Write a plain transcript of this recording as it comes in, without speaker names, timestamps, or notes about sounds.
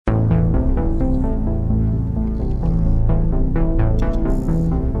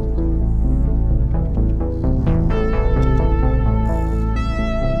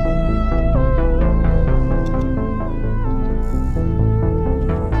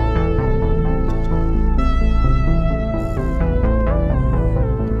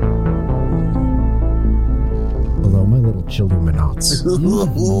Chilluminauts.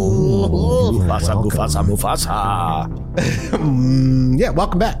 Mufasa. Yeah,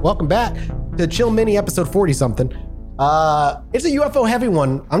 welcome back. Welcome back to Chill Mini episode 40-something. It's a UFO heavy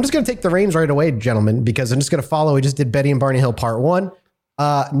one. I'm just going to take the reins right away, gentlemen, because I'm just going to follow. We just did Betty and Barney Hill part 1.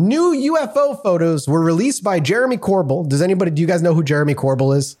 New UFO photos were released by Jeremy Corbell. Do you guys know who Jeremy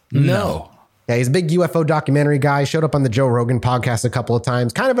Corbell is? No. Yeah, he's a big UFO documentary guy. Showed up on the Joe Rogan podcast a couple of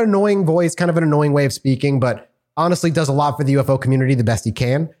times. Kind of an annoying voice, kind of an annoying way of speaking, but honestly does a lot for the UFO community the best he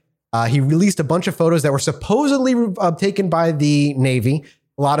can. He released a bunch of photos that were supposedly taken by the Navy.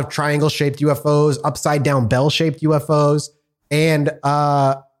 A lot of triangle-shaped UFOs, upside-down bell-shaped UFOs. And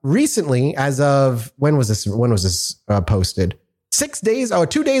recently, as of, when was this posted? 2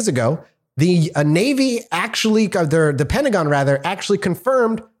 days ago, the Navy actually, the Pentagon rather, actually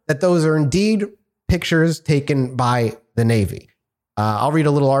confirmed that those are indeed pictures taken by the Navy. I'll read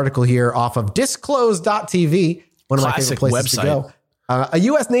a little article here off of disclose.tv, one of my favorite places to go. A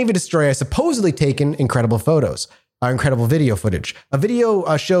U.S. Navy destroyer supposedly taken incredible video footage. A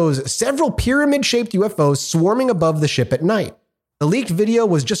video shows several pyramid-shaped UFOs swarming above the ship at night. The leaked video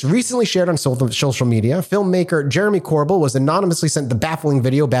was just recently shared on social media. Filmmaker Jeremy Corbell was anonymously sent the baffling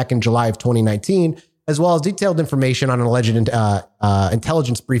video back in July of 2019, as well as detailed information on an alleged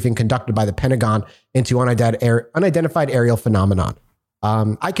intelligence briefing conducted by the Pentagon into unidentified aerial phenomenon.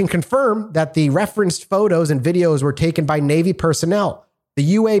 I can confirm that the referenced photos and videos were taken by Navy personnel.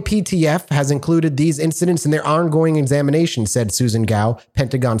 The UAPTF has included these incidents in their ongoing examination, said Susan Gao,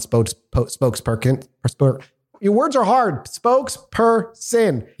 Pentagon spokesperson. Your words are hard.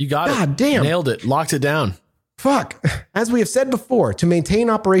 Spokesperson. You got it. God damn. Nailed it. Locked it down. Fuck. As we have said before, to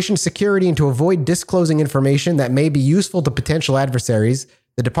maintain operation security and to avoid disclosing information that may be useful to potential adversaries,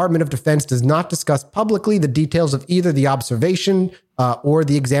 the Department of Defense does not discuss publicly the details of either the observation or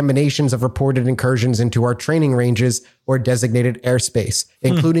the examinations of reported incursions into our training ranges or designated airspace,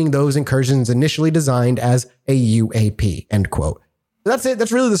 including those incursions initially designed as a UAP, end quote. That's it.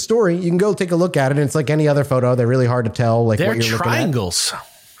 That's really the story. You can go take a look at it. And it's like any other photo. They're really hard to tell. Like they're what you're triangles. Looking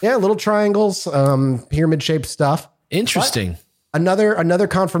at. Yeah, little triangles, pyramid shaped stuff. Interesting. But another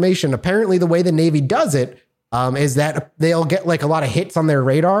confirmation. Apparently, the way the Navy does it is that they'll get like a lot of hits on their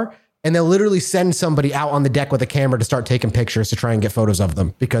radar, and they'll literally send somebody out on the deck with a camera to start taking pictures to try and get photos of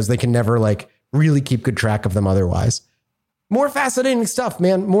them because they can never like really keep good track of them otherwise. More fascinating stuff,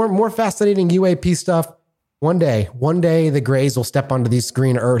 man. More fascinating UAP stuff. One day, the Greys will step onto this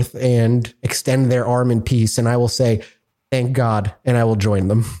green earth and extend their arm in peace. And I will say, thank God. And I will join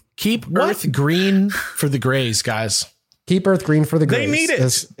them. Keep Earth green for the Greys, guys. Keep Earth green for the Greys. They need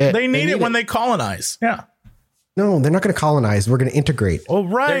it. They need it when they colonize. Yeah. No, they're not going to colonize. We're going to integrate. Oh,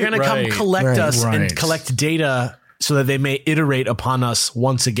 right. They're going to come collect us and collect data so that they may iterate upon us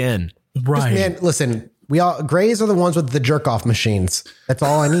once again. Right. Man, listen. Greys are the ones with the jerk off machines. That's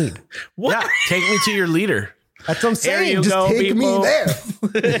all I need. What? Yeah, take me to your leader. That's what I'm saying. Just take me there.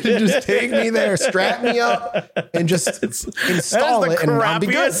 Just take me there. Strap me up and just install it, and I'll be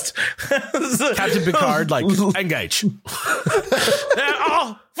good. Captain Picard, like, engage. There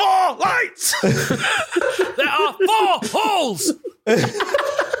are 4 lights. There are 4 holes.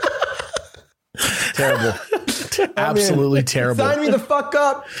 Terrible. Absolutely terrible. Sign me the fuck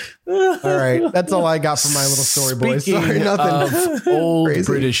up. All right. That's all I got for my little story, boys. Sorry, nothing. Of old crazy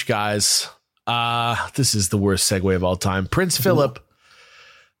British guys. This is the worst segue of all time. Prince Philip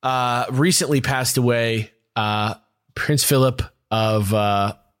recently passed away. Prince Philip of,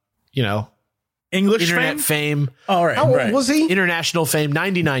 English internet fame. All right. How old was he? International fame,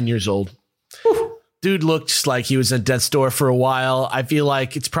 99 years old. Dude looked like he was at death's door for a while. I feel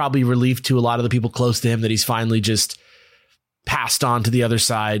like it's probably relief to a lot of the people close to him that he's finally just passed on to the other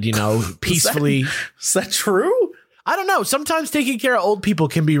side, peacefully. Is that true? I don't know. Sometimes taking care of old people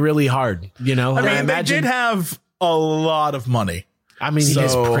can be really hard, I mean, they did have a lot of money. I mean, he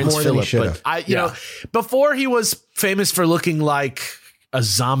is Prince Philip, but before he was famous for looking like a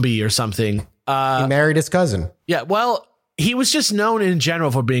zombie or something. He married his cousin. Yeah, well, he was just known in general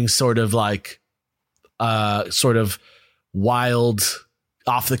for being sort of wild,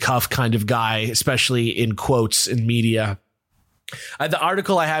 off the cuff kind of guy, especially in quotes in media. The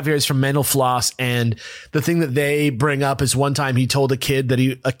article I have here is from Mental Floss, and the thing that they bring up is one time he told a kid that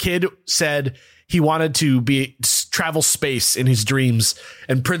a kid said he wanted to travel space in his dreams,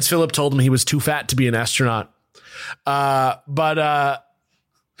 and Prince Philip told him he was too fat to be an astronaut.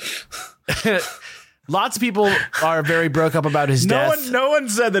 Lots of people are very broke up about his death. No one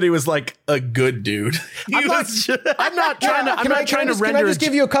said that he was like a good dude. I'm not trying to render. Can I just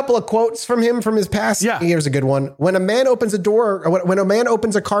give you a couple of quotes from him from his past? Yeah. Here's a good one. When a man opens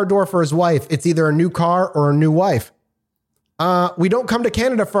a car door for his wife, it's either a new car or a new wife. We don't come to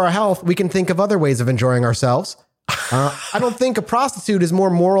Canada for our health. We can think of other ways of enjoying ourselves. I don't think a prostitute is more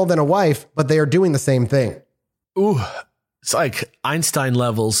moral than a wife, but they are doing the same thing. Ooh, it's like Einstein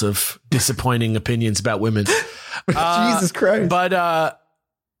levels of disappointing opinions about women. Jesus Christ. But,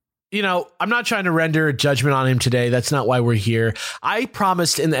 I'm not trying to render a judgment on him today. That's not why we're here. I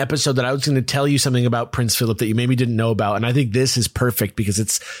promised in the episode that I was going to tell you something about Prince Philip that you maybe didn't know about. And I think this is perfect because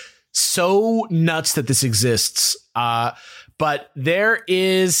it's so nuts that this exists. But there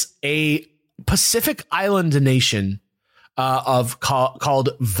is a Pacific island nation called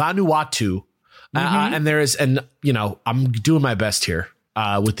Vanuatu. And there is, I'm doing my best here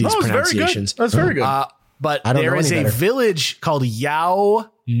with these pronunciations. That's very good. But there is a village called Yao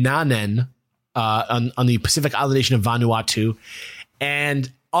Nanen on the Pacific island nation of Vanuatu.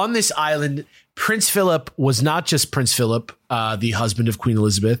 And on this island, Prince Philip was not just Prince Philip, the husband of Queen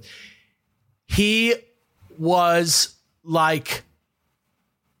Elizabeth. He was like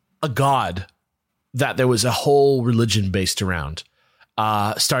a god that there was a whole religion based around,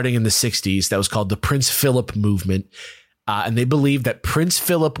 starting in the 60s. That was called the Prince Philip movement. And they believed that Prince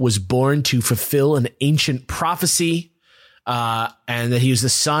Philip was born to fulfill an ancient prophecy, and that he was the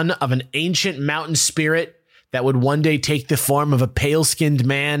son of an ancient mountain spirit that would one day take the form of a pale-skinned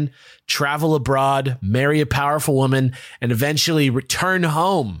man, travel abroad, marry a powerful woman, and eventually return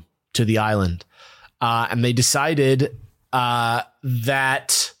home to the island. And they decided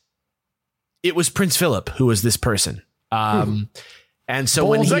that it was Prince Philip who was this person. And so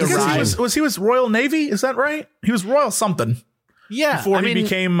when he arrived, he was Royal Navy, is that right? He was Royal something. Yeah, before he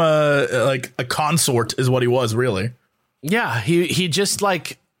became like a consort, is what he was really. Yeah, he just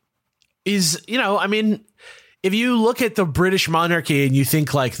like is, if you look at the British monarchy and you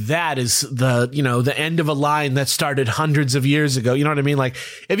think like that is the end of a line that started hundreds of years ago, you know what I mean? Like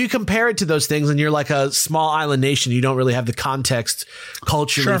if you compare it to those things and you're like a small island nation, you don't really have the context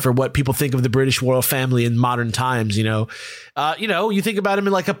culturally for what people think of the British royal family in modern times, you think about him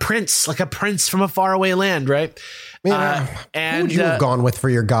in like a prince from a faraway land, right? Man, who would you have gone with for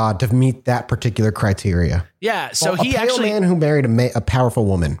your god to meet that particular criteria? Yeah. So he actually man who married a powerful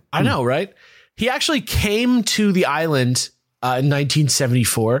woman. I know, right? He actually came to the island in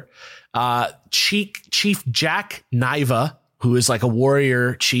 1974. Chief Jack Niva, who is like a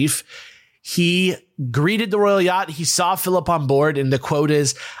warrior chief, he greeted the royal yacht. He saw Philip on board, and the quote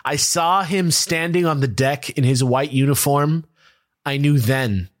is, "I saw him standing on the deck in his white uniform. I knew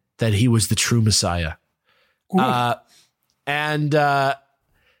then that he was the true Messiah." And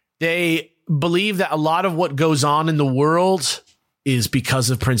they believe that a lot of what goes on in the world is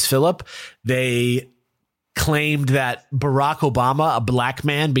because of Prince Philip. They claimed that Barack Obama, a black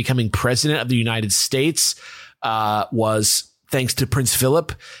man becoming president of the United States, was thanks to Prince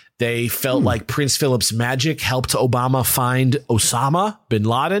Philip. They felt like Prince Philip's magic helped Obama find Osama bin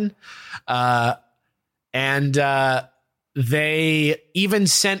Laden. And they even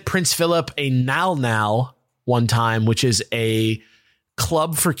sent Prince Philip a nal one time, which is a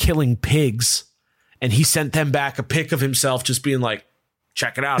club for killing pigs. And he sent them back a pic of himself just being like,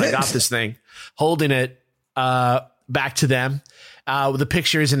 check it out. I got this thing, holding it back to them. The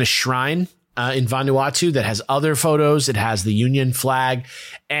picture is in a shrine in Vanuatu that has other photos. It has the Union flag.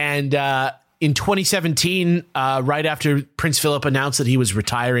 And in 2017, right after Prince Philip announced that he was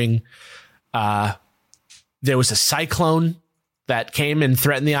retiring, there was a cyclone that came and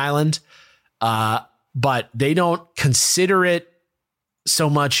threatened the island. But they don't consider it so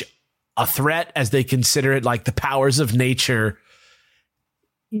much a threat as they consider it like the powers of nature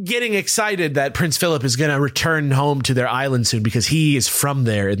getting excited that Prince Philip is going to return home to their island soon because he is from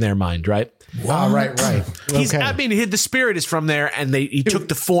there in their mind, right? Wow, right. The spirit is from there, and he took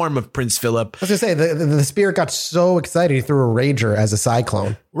the form of Prince Philip. I was going to say, the spirit got so excited he threw a rager as a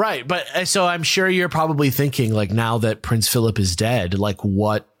cyclone. Right, but so I'm sure you're probably thinking, like, now that Prince Philip is dead, like,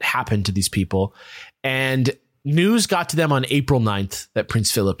 what happened to these people? And news got to them on April 9th that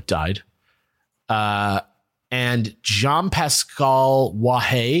Prince Philip died. And Jean-Pascal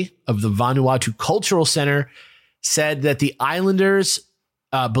Wahe of the Vanuatu Cultural Center said that the islanders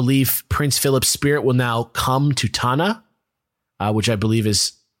believe Prince Philip's spirit will now come to Tana, which I believe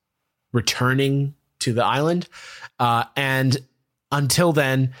is returning to the island. And until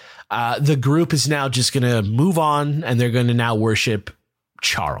then, the group is now just going to move on, and they're going to now worship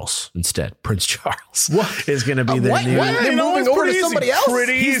Charles instead. Prince Charles is going to be their new. What? They're moving over to somebody else?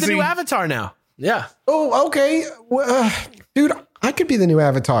 He's the new avatar now. Yeah. Oh, okay. Dude, I could be the new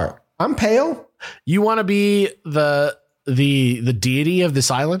avatar. I'm pale. You want to be the deity of this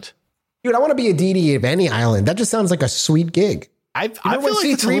island? Dude, I want to be a deity of any island. That just sounds like a sweet gig. I feel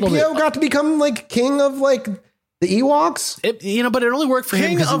like C3PO got to become like king of like The Ewoks? But it only worked for him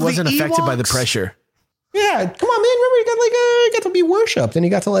King because he of the wasn't affected by the Ewoks? pressure. Yeah, come on, man. Remember, you got to be worshipped, and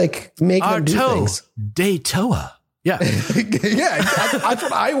you got to like make them do things. Daytoa. Yeah. Yeah, that's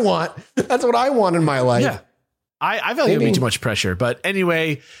what I want. That's what I want in my life. Yeah. I feel like it'd be too much pressure. But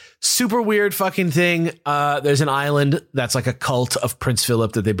anyway, super weird fucking thing. There's an island that's like a cult of Prince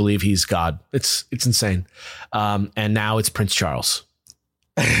Philip that they believe he's God. It's insane. And now it's Prince Charles.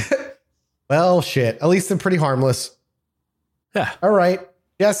 Well, shit. At least they're pretty harmless. Yeah. All right.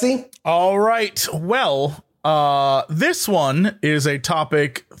 Jesse? All right. Well, this one is a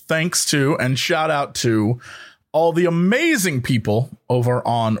topic thanks to and shout out to all the amazing people over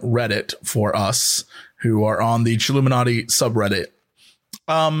on Reddit for us who are on the Chilluminati subreddit.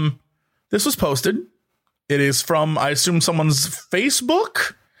 This was posted. It is from, I assume, someone's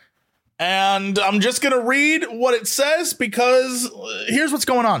Facebook. And I'm just going to read what it says because here's what's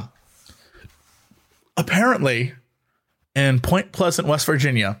going on. Apparently, in Point Pleasant, West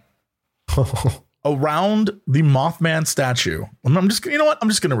Virginia, around the Mothman statue. I'm just going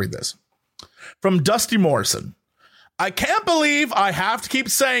to read this. From Dusty Morrison. I can't believe I have to keep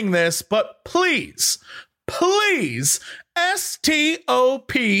saying this, but please,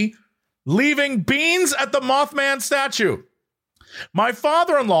 STOP, leaving beans at the Mothman statue. My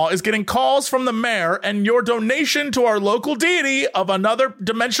father-in-law is getting calls from the mayor and your donation to our local deity of another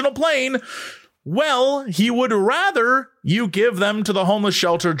dimensional plane. Well, he would rather you give them to the homeless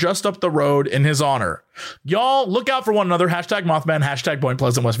shelter just up the road in his honor. Y'all look out for one another. Hashtag Mothman, hashtag Point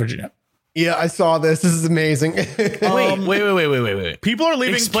Pleasant, West Virginia. Yeah, I saw this. This is amazing. Wait. People are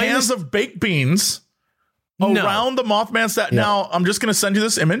leaving cans of baked beans around the Mothman statue. Yeah. Now, I'm just going to send you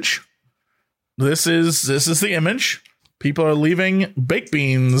this image. This is the image. People are leaving baked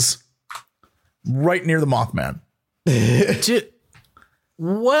beans right near the Mothman.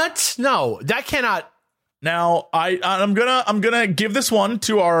 What? No, that cannot. Now, I'm gonna give this one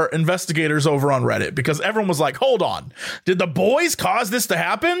to our investigators over on Reddit because everyone was like, "Hold on, did the boys cause this to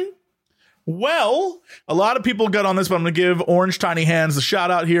happen?" Well, a lot of people got on this, but I'm gonna give Orange Tiny Hands a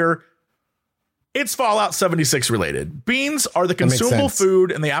shout out here. It's Fallout 76 related. Beans are the consumable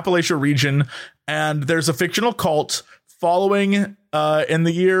food in the Appalachia region, and there's a fictional cult following in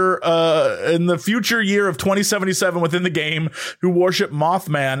the future year of 2077 within the game who worship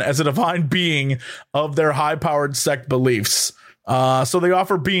Mothman as a divine being of their high-powered sect beliefs. So they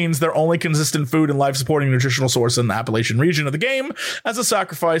offer beans, their only consistent food and life-supporting nutritional source in the Appalachian region of the game, as a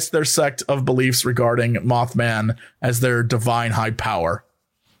sacrifice to their sect of beliefs regarding Mothman as their divine high power.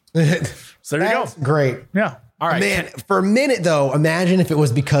 So there you go. Great. Yeah. All right. Man, for a minute, though, imagine if it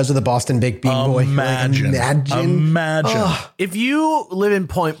was because of the Boston Baked Bean Boy. Imagine. If you live in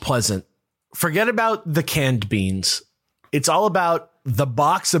Point Pleasant, forget about the canned beans. It's all about the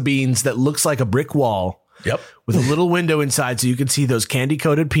box of beans that looks like a brick wall. Yep. With a little window inside so you can see those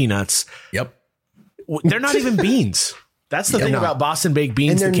candy-coated peanuts. Yep. They're not even beans. That's the thing about Boston Baked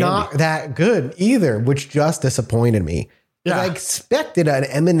Beans. And they're not that good either, which just disappointed me. Yeah. I expected an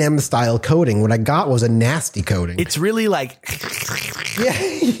M&M style coating. What I got was a nasty coating. It's really like, yeah,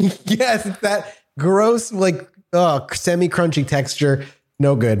 yes, it's that gross, like semi-crunchy texture.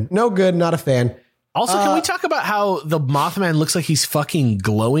 No good. Not a fan. Also, can we talk about how the Mothman looks like he's fucking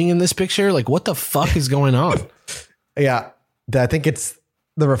glowing in this picture? Like, what the fuck is going on? Yeah, I think it's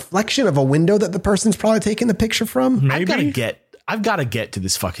the reflection of a window that the person's probably taking the picture from. Maybe. I've got to get to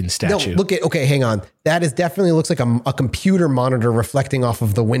this fucking statue. No, okay, hang on. That is definitely looks like a computer monitor reflecting off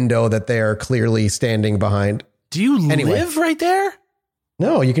of the window that they are clearly standing behind. Do you live right there?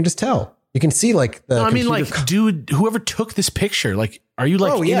 No, you can just tell. You can see like the. No, I mean, like, dude, whoever took this picture, like, are you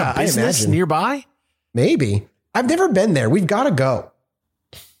like in a business nearby? Maybe. I've never been there. We've got to go.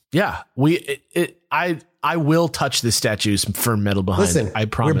 Yeah, I will touch this statue's firm metal behind. Listen, I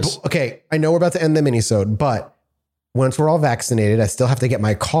promise. Okay, I know we're about to end the minisode, but once we're all vaccinated, I still have to get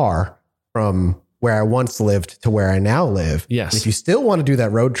my car from where I once lived to where I now live. Yes. And if you still want to do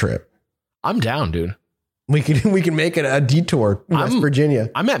that road trip, I'm down, dude. We can make it a detour in West Virginia.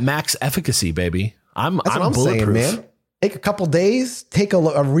 I'm at max efficacy, baby. That's what I'm saying, man. Take a couple days, take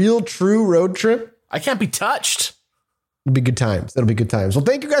a real true road trip. I can't be touched. It'll be good times. Well,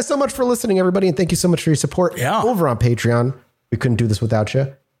 thank you guys so much for listening, everybody. And thank you so much for your support over on Patreon. We couldn't do this without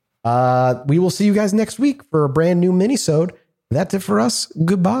you. We will see you guys next week for a brand new minisode. That's it for us.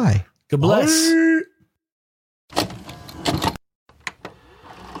 Goodbye. God bless.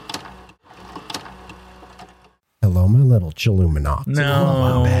 Hello, my little Chilluminati.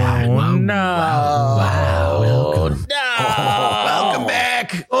 No. Wow. Welcome. Welcome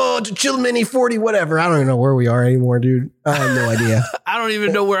back. Oh. Oh, to Chill Mini 40, whatever. I don't even know where we are anymore, dude. I have no idea. I don't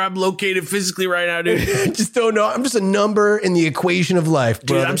even know where I'm located physically right now, dude. Just don't know. I'm just a number in the equation of life,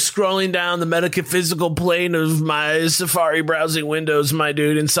 brother. Dude, I'm scrolling down the metaphysical plane of my Safari browsing windows, my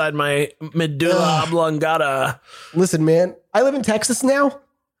dude, inside my medulla oblongata. Listen, man, I live in Texas now.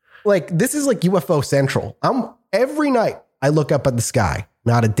 Like, this is like UFO Central. Every night I look up at the sky.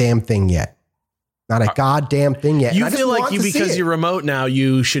 Not a damn thing yet. Not a goddamn thing yet. You feel like because you're remote now,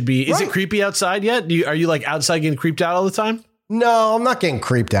 you should be. Is it creepy outside yet? Are you like outside getting creeped out all the time? No, I'm not getting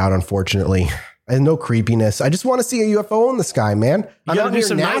creeped out, unfortunately. I have no creepiness. I just want to see a UFO in the sky, man. I'm out near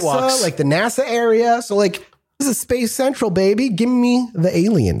NASA, like the NASA area. So like, this is Space Central, baby. Give me the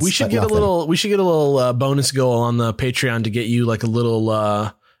aliens. We should get a little bonus goal on the Patreon to get you like a little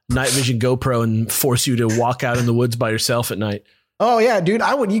night vision GoPro and force you to walk out in the woods by yourself at night. Oh yeah, dude.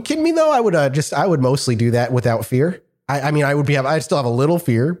 You kidding me though? I would mostly do that without fear. I'd still have a little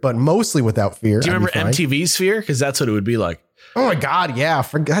fear, but mostly without fear. Do you remember MTV's Fear? Because that's what it would be like. Oh my God, yeah.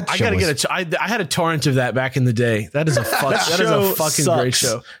 I had a torrent of that back in the day. That is a fucking great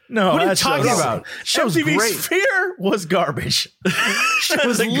show. No, what are you talking about? Show's MTV's great. Fear was garbage. It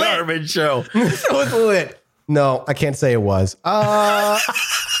was a garbage show. It was lit. No, I can't say it was.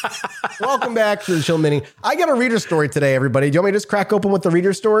 Welcome back to the Chill Mini. I got a reader story today, everybody. Do you want me to just crack open with the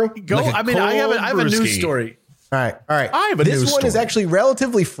reader story? Go. I have a news story. All right. I have a news story. This one is actually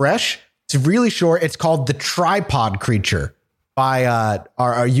relatively fresh. It's really short. It's called The Tripod Creature by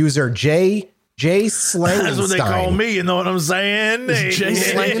our user Jay Slangenstein. That's what they call me. You know what I'm saying? Jay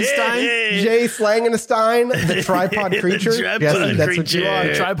Slangenstein? Jay Slangenstein, the Tripod Creature. Yes, that's what you are.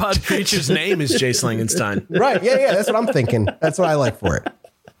 The Tripod Creature's name is Jay Slangenstein. Right. Yeah. That's what I'm thinking. That's what I like for it.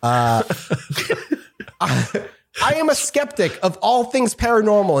 I am a skeptic of all things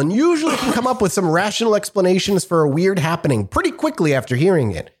paranormal and usually can come up with some rational explanations for a weird happening pretty quickly after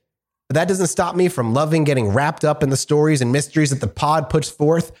hearing it. But that doesn't stop me from loving getting wrapped up in the stories and mysteries that the pod puts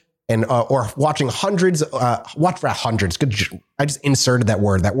forth and or watching hundreds. Good. I just inserted that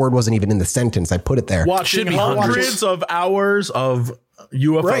word. That word wasn't even in the sentence. I put it there. Watching hundreds of hours of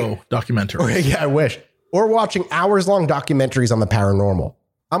UFO documentary. Yeah, I wish. Or watching hours-long documentaries on the paranormal.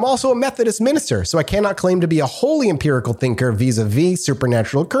 I'm also a Methodist minister, so I cannot claim to be a wholly empirical thinker vis-a-vis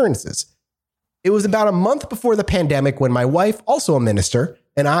supernatural occurrences. It was about a month before the pandemic when my wife, also a minister,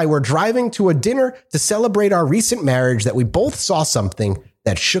 and I were driving to a dinner to celebrate our recent marriage that we both saw something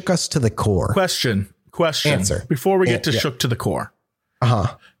that shook us to the core. Question. Answer. Before we get to shook to the core.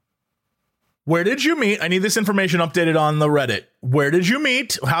 Where did you meet? I need this information updated on the Reddit. Where did you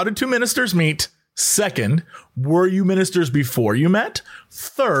meet? How did two ministers meet? Second, were you ministers before you met?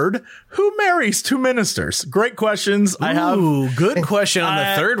 Third, who marries two ministers? Great questions. Good question on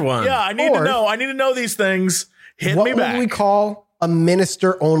the third one. Yeah, I need to know. I need to know these things. Hit me back. What would we call a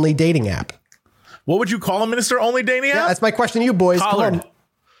minister-only dating app? What would you call a minister-only dating app? Yeah, that's my question to you, boys. Collard.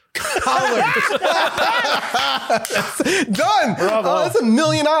 Done. Bravo. Oh, that's $1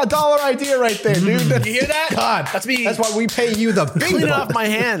 million idea right there, dude. You hear that? God, that's me. That's why we pay you the big clean it off my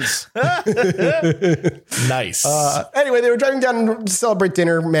hands. Nice. Anyway, they were driving down to celebrate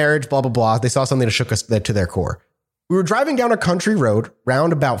dinner, marriage, blah, blah, blah. They saw something that shook us to their core. We were driving down a country road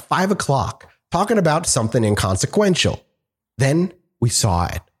round about 5 o'clock, talking about something inconsequential. Then we saw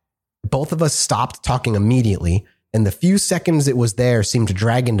it. Both of us stopped talking immediately, and the few seconds it was there seemed to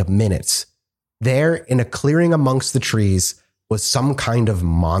drag into minutes. There, in a clearing amongst the trees, was some kind of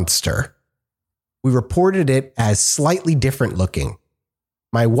monster. We reported it as slightly different looking.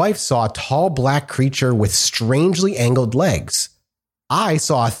 My wife saw a tall black creature with strangely angled legs. I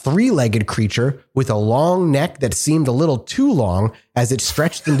saw a 3-legged creature with a long neck that seemed a little too long as it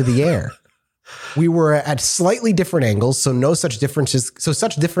stretched into the air. We were at slightly different angles, so such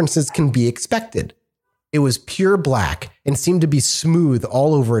differences can be expected. It was pure black and seemed to be smooth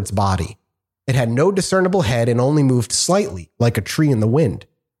all over its body. It had no discernible head and only moved slightly, like a tree in the wind.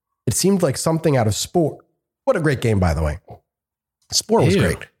 It seemed like something out of Spore. What a great game, by the way. Spore was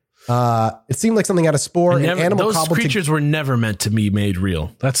great. It seemed like something out of Spore. Those creatures were never meant to be made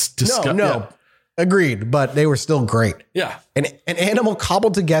real. That's disgusting. No. Agreed, but they were still great. Yeah. An animal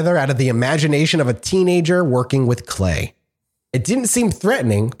cobbled together out of the imagination of a teenager working with clay. It didn't seem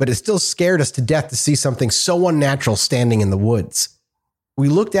threatening, but it still scared us to death to see something so unnatural standing in the woods. We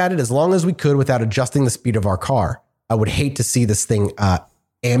looked at it as long as we could without adjusting the speed of our car. I would hate to see this thing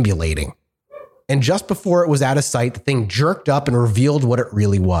ambulating. And just before it was out of sight, the thing jerked up and revealed what it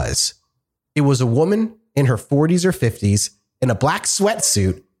really was. It was a woman in her 40s or 50s in a black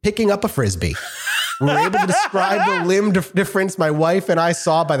sweatsuit picking up a Frisbee. We were able to describe the limb difference my wife and I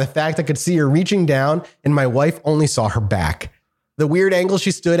saw by the fact I could see her reaching down and my wife only saw her back. The weird angle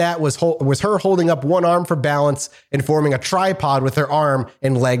she stood at was her holding up one arm for balance and forming a tripod with her arm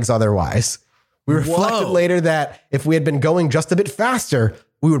and legs otherwise. We reflected later that if we had been going just a bit faster,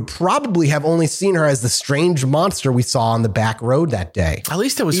 we would probably have only seen her as the strange monster we saw on the back road that day. At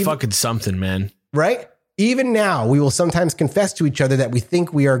least it was fucking something, man. Right? Even now, we will sometimes confess to each other that we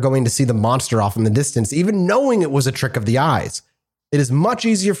think we are going to see the monster off in the distance, even knowing it was a trick of the eyes. It is much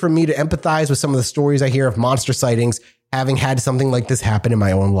easier for me to empathize with some of the stories I hear of monster sightings, having had something like this happen in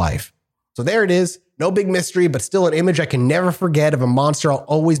my own life. So there it is. No big mystery, but still an image I can never forget of a monster I'll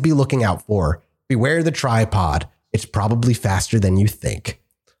always be looking out for. Beware the tripod. It's probably faster than you think.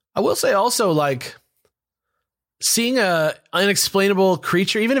 I will say also, like, seeing a unexplainable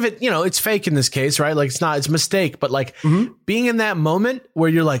creature, even if it, it's fake in this case, right? Like, it's a mistake, but like being in that moment where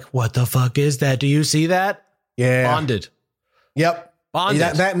you're like, what the fuck is that? Do you see that? Yeah. Bonded. Yep.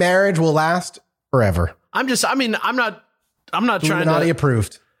 Bonded. That marriage will last forever. I'm not trying Illuminati to,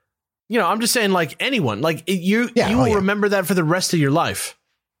 approved. I'm just saying, like, anyone, like you will remember that for the rest of your life.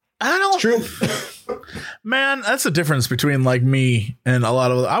 I don't. True. Man, that's the difference between like me and a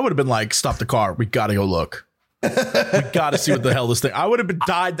lot of. I would have been like, stop the car. We got to go look. We got to see what the hell this thing. I would have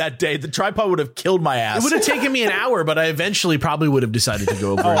died that day. The tripod would have killed my ass. It would have taken me an hour, but I eventually probably would have decided to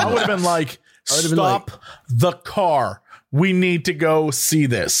go over. I would have been like, stop the car. We need to go see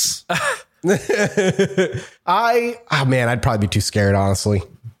this. I'd probably be too scared, honestly.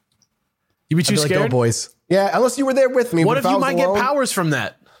 You'd be too scared? Like, go boys. Yeah, unless you were there with me. What if you might get powers from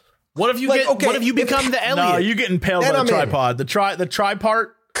that? What if you what if you become the Elliot? No, you get impaled by the tripod. The tripod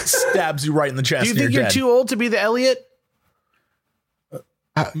stabs you right in the chest. Do you think you're too old to be the Elliot?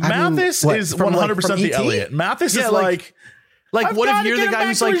 Mathis is 100% the Elliot. Mathis is like what if you're the guy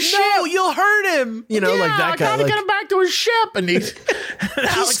who's like, no, you'll hurt him. Like that guy. I gotta get him back to his ship. And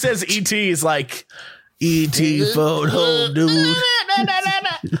Alex says E.T. is like, E.T. phone home, dude.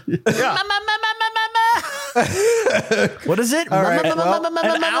 What is it? All right, and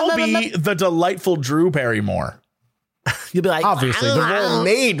I'll be the delightful Drew Barrymore. You'll be like, obviously, the role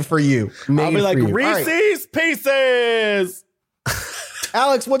made for you. I'll be like, Reese's Pieces.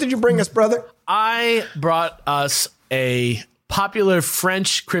 Alex, what did you bring us, brother? I brought us a popular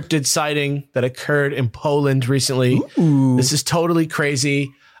French cryptid sighting that occurred in Poland recently. Ooh. This is totally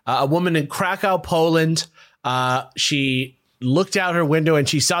crazy. A woman in Krakow, Poland, she looked out her window and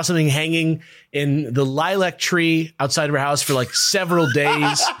she saw something hanging in the lilac tree outside of her house for like several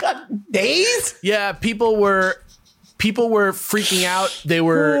days. Days? Yeah, people were freaking out. They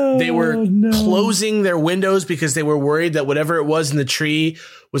were closing their windows because they were worried that whatever it was in the tree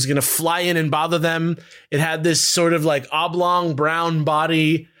was going to fly in and bother them. It had this sort of like oblong brown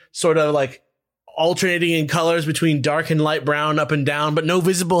body, sort of like alternating in colors between dark and light brown up and down, but no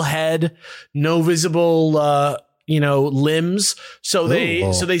visible head, no visible, limbs. So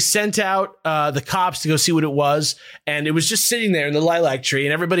they sent out the cops to go see what it was. And it was just sitting there in the lilac tree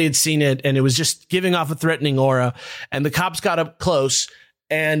and everybody had seen it. And it was just giving off a threatening aura. And the cops got up close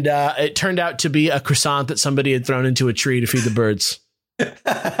and it turned out to be a croissant that somebody had thrown into a tree to feed the birds.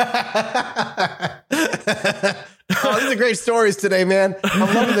 Oh, these are great stories today, man.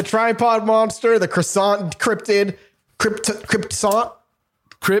 I'm loving the tripod monster, the croissant cryptid, cryptosant.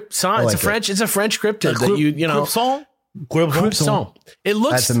 Cryptosant. Like it's a French cryptid that Croissant. It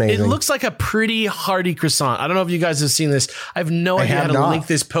looks like a pretty hearty croissant. I don't know if you guys have seen this. I have no idea how to link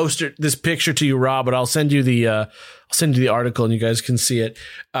this picture to you, Rob, but I'll send you the article and you guys can see it.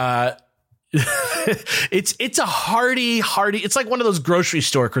 It's a hearty. It's like one of those grocery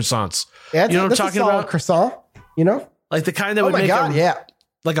store croissants. Yeah, you know what I'm talking about? Croissant, like the kind that would make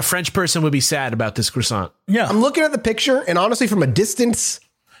like a French person would be sad about this croissant. Yeah, I'm looking at the picture, and honestly, from a distance,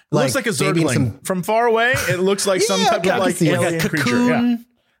 it looks like a zergling. From far away, it looks like some type of like alien a cocoon. Creature.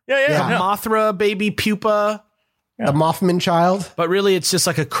 Yeah. Mothra baby pupa. A Mothman child. But really, it's just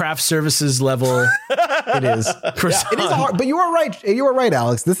like a craft services level. It is. Croissant. It is hard, but you are right. You are right,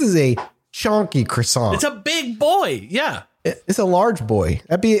 Alex. This is a chunky croissant. It's a big boy. Yeah. It's a large boy.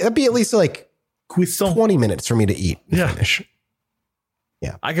 That'd be at least like 20 minutes for me to eat and finish.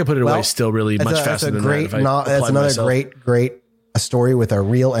 Yeah. I could put it away still really much faster than that. That's another great story with a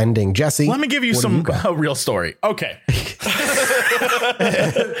real ending. Jesse, let me give you a real story. Okay. Let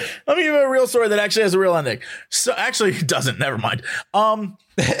me give you a real story that actually has a real ending. So actually it doesn't. Never mind.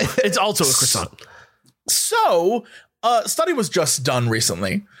 It's also a croissant. So a study was just done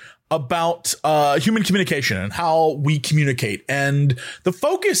recently about human communication and how we communicate. And the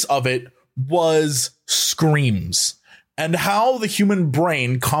focus of it was screams. and how the human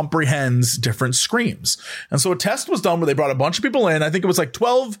brain comprehends different screams. And so a test was done where they brought a bunch of people in. I think it was like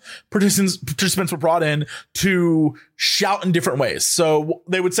 12 participants were brought in to shout in different ways. So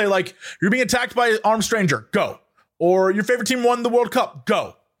they would say like, you're being attacked by an armed stranger, go. Or your favorite team won the World Cup,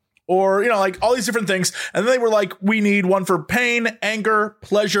 go. Or, like all these different things. And then they were like, we need one for pain, anger,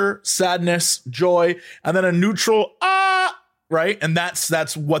 pleasure, sadness, joy, and then a neutral, right? And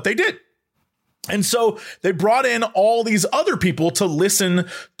that's what they did. And so they brought in all these other people to listen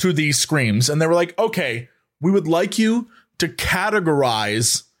to these screams. And they were like, okay, we would like you to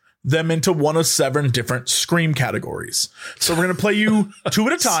categorize them into one of 7 different scream categories. So we're going to play you 2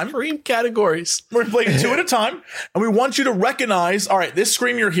 at a time. Scream categories. We're going to play you 2 at a time. And we want you to recognize, all right, this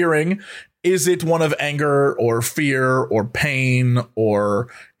scream you're hearing, is it one of anger or fear or pain?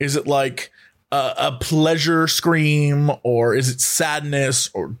 Or is it like a pleasure scream? Or is it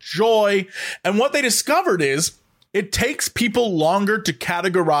sadness or joy? And what they discovered is it takes people longer to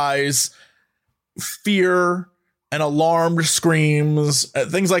categorize fear and alarmed screams,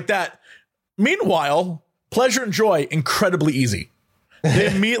 things like that. Meanwhile, pleasure and joy, incredibly easy. They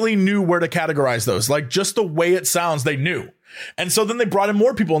immediately knew where to categorize those. Like just the way it sounds, they knew. And so then they brought in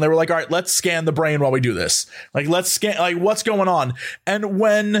more people and they were like, all right, let's scan the brain while we do this. Like, let's scan, like what's going on? And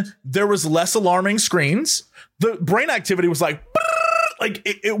when there was less alarming screams, the brain activity was like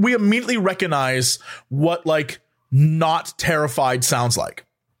we immediately recognize what like not terrified sounds like.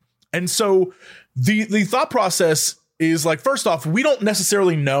 And so the thought process is like, first off, we don't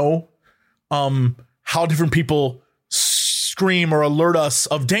necessarily know how different people scream or alert us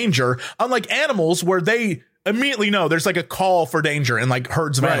of danger, unlike animals where they immediately know there's like a call for danger in like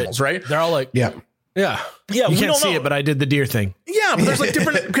herds of animals, right? They're all like, yeah. You can't see it, but I did the deer thing. Yeah, but there's like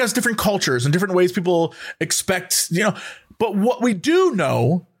different cultures and different ways people expect, but what we do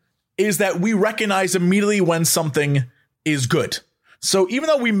know is that we recognize immediately when something is good. So even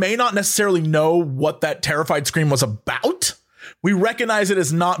though we may not necessarily know what that terrified scream was about, we recognize it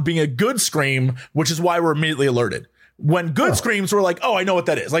as not being a good scream, which is why we're immediately alerted. When good screams, we're like, oh, I know what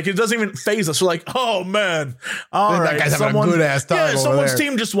that is. Like, it doesn't even phase us. We're like, oh, man. All right. That guy's having a good ass time. Yeah, someone's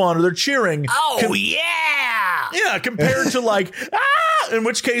team just won, or they're cheering. Oh, yeah. Yeah, compared to like, in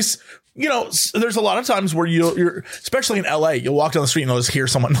which case, there's a lot of times where you're, especially in LA, you'll walk down the street and you'll just hear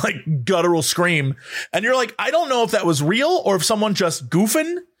someone like guttural scream. And you're like, I don't know if that was real or if someone just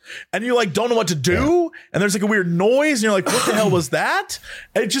goofing. And you like don't know what to do, yeah. And there's like a weird noise, and you're like, what the hell was that?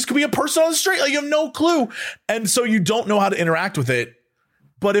 And it just could be a person on the street, like you have no clue. And so you don't know how to interact with it.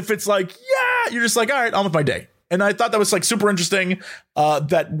 But if it's like, yeah, you're just like, all right, on with my day. And I thought that was like super interesting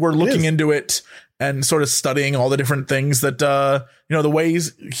that we're looking into it and sort of studying all the different things that the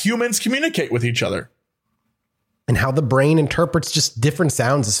ways humans communicate with each other. And how the brain interprets just different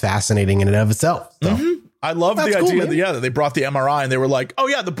sounds is fascinating in and of itself. So. Mm-hmm. I love the idea that they brought the MRI and they were like, oh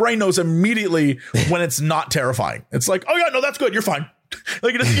yeah, the brain knows immediately when it's not terrifying. It's like, oh yeah, no, that's good. You're fine.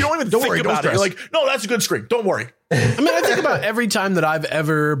 Like you don't even think about it. You're like, no, that's a good scream. Don't worry. I mean, I think about every time that I've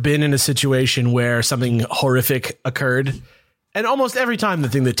ever been in a situation where something horrific occurred, and almost every time the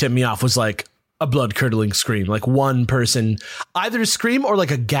thing that tipped me off was like a blood curdling scream, like one person either scream or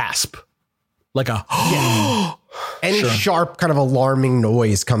like a gasp, like a any sharp kind of alarming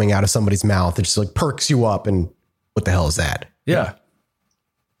noise coming out of somebody's mouth. It just like perks you up. And what the hell is that? Yeah.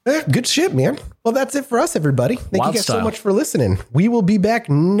 Good shit, man. Well, that's it for us, everybody. Thank you guys so much for listening. We will be back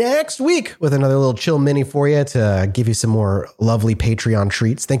next week with another little chill mini for you to give you some more lovely Patreon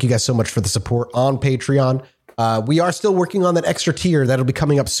treats. Thank you guys so much for the support on Patreon. We are still working on that extra tier that'll be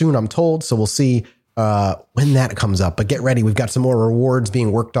coming up soon, I'm told. So we'll see when that comes up. But get ready. We've got some more rewards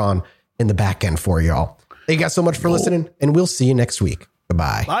being worked on in the back end for y'all. Thank you guys so much for listening, and we'll see you next week.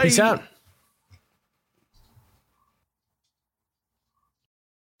 Goodbye. Bye. Peace out.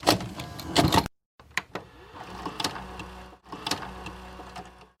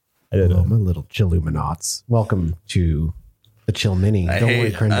 Hello, my little Chilluminauts. Welcome to the Chill Mini. Don't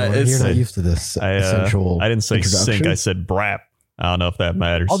worry, Crendor. You're not used to this essential I didn't say sync. I said brap. I don't know if that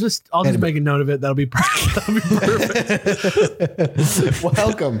matters. I'll just make a note of it. That'll be perfect.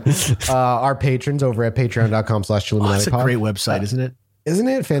 Welcome, our patrons over at patreon.com/Chilluminati. It's a great website, isn't it? Isn't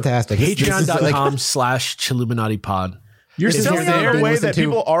it fantastic? Patreon.com/Chilluminati. You're selling out in a way that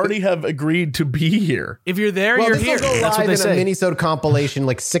people already have agreed to be here. If you're there, you're here. That's what they say. A Minisode compilation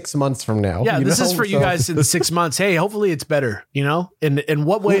like 6 months from now. Yeah, this is for you guys in 6 months. Hey, hopefully it's better, And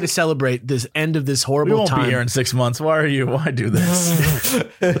what way to celebrate this end of this horrible time? We won't be here in 6 months. Why do this?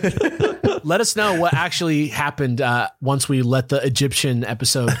 Let us know what actually happened once we let the Egyptian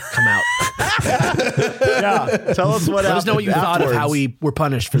episode come out. Yeah, tell us what. Let us know what you thought of how we were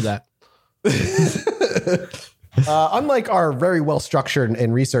punished for that. Unlike our very well structured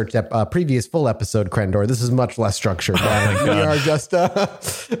and researched previous full episode, Krendor, this is much less structured. We are just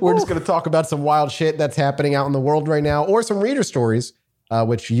we're just going to talk about some wild shit that's happening out in the world right now, or some reader stories,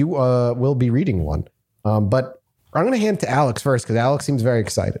 which you will be reading one. But I'm going to hand it to Alex first because Alex seems very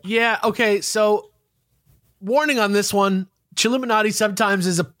excited. Yeah. Okay. So, warning on this one: Chilluminati sometimes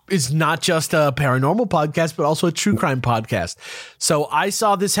is not just a paranormal podcast, but also a true crime podcast. So I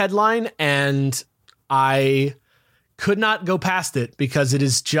saw this headline and I could not go past it because it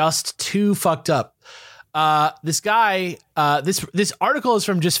is just too fucked up. This guy, this article is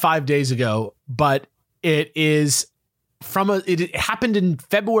from just 5 days ago, but it is it happened in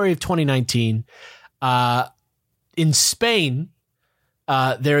February of 2019. In Spain,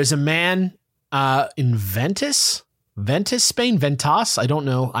 there is a man in Ventus, Spain, Ventas. I don't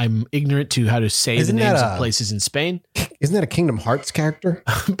know. I'm ignorant to how to say the names of places in Spain. Isn't that a Kingdom Hearts character?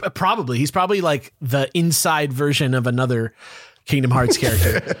 Probably. He's probably like the inside version of another Kingdom Hearts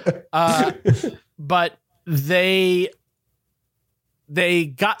character. But police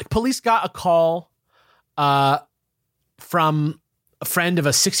got a call from a friend of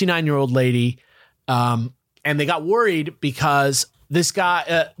a 69-year-old lady, and they got worried because this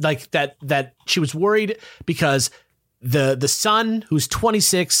guy, that she was worried because the son, who's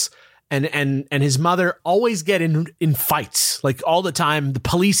 26, and his mother always get in fights, like all the time. The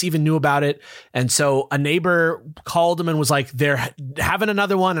police even knew about it. And so a neighbor called him and was like, they're having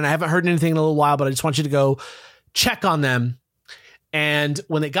another one, and I haven't heard anything in a little while, but I just want you to go check on them. And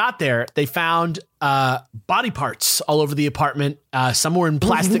when they got there, they found body parts all over the apartment. Some were in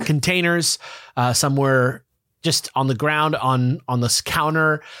plastic containers. Some were just on the ground on this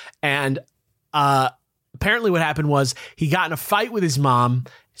counter. And apparently what happened was he got in a fight with his mom,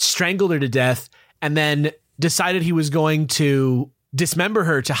 strangled her to death, and then decided he was going to dismember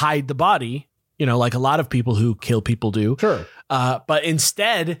her to hide the body, like a lot of people who kill people do. Sure. But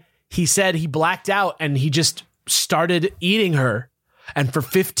instead, he said he blacked out and he just started eating her. And for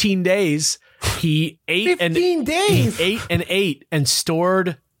 15 days, he ate and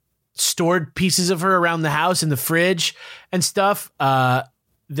stored pieces of her around the house in the fridge and stuff.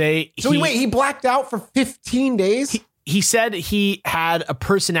 He blacked out for 15 days? He said he had a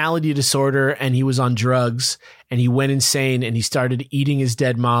personality disorder and he was on drugs and he went insane and he started eating his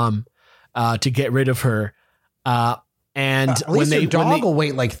dead mom to get rid of her. And at least your dog will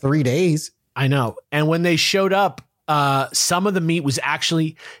wait like 3 days. I know. And when they showed up, some of the meat was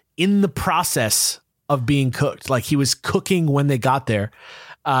actually in the process of being cooked. Like he was cooking when they got there.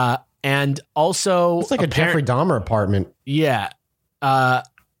 And also it's like a Jeffrey Dahmer apartment. Yeah.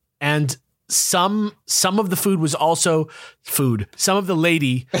 And some of the food was also food. Some of the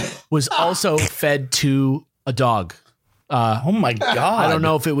lady was also fed to a dog. Oh my God. I don't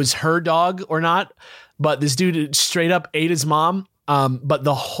know if it was her dog or not, but this dude straight up ate his mom. But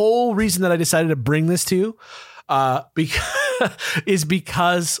the whole reason that I decided to bring this to you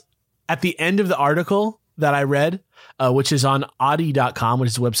because at the end of the article that I read, which is on Audi.com, which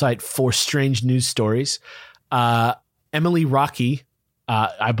is a website for strange news stories, Emily Rocky,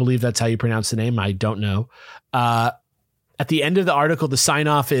 I believe that's how you pronounce the name. I don't know. At the end of the article, the sign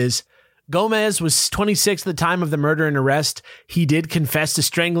off is Gomez was 26 at the time of the murder and arrest. He did confess to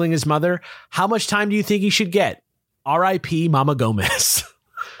strangling his mother. How much time do you think he should get? R.I.P. Mama Gomez.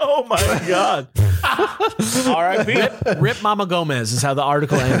 Oh my God. R.I.P. Rip Mama Gomez is how the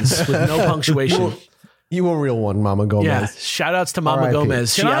article ends with no punctuation. You a real one, Mama Gomez. Yeah. Shout outs to Mama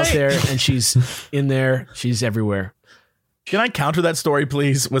Gomez. She's out there and she's in there. She's everywhere. Can I counter that story,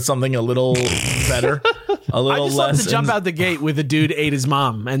 please, with something a little better? A little less. I just love to jump out the gate with a dude ate his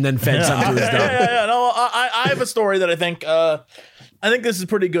mom and then fed something to his dog. Yeah. No, I have a story that I think this is a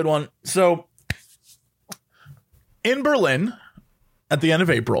pretty good one. So in Berlin, at the end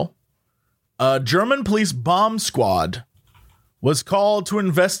of April, a German police bomb squad was called to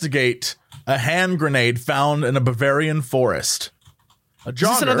investigate a hand grenade found in a Bavarian forest. Is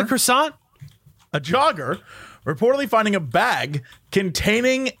this another croissant? A jogger reportedly finding a bag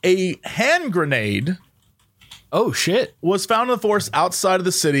containing a hand grenade. Oh, shit. Was found in the forest outside of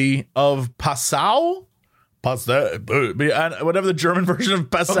the city of Passau, whatever the German version of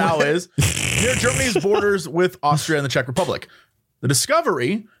Passau is, near Germany's borders with Austria and the Czech Republic. The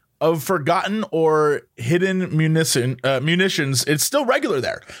discovery of forgotten or hidden munitions, it's still regular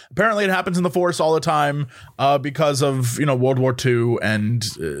there. Apparently it happens in the forest all the time because of, World War II, and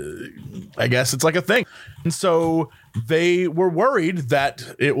I guess it's like a thing. And so they were worried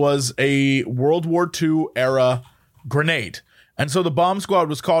that it was a World War II era grenade. And so the bomb squad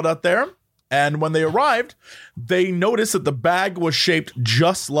was called out there. And when they arrived, they noticed that the bag was shaped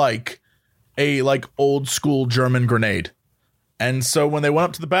just like a like old school German grenade. And so when they went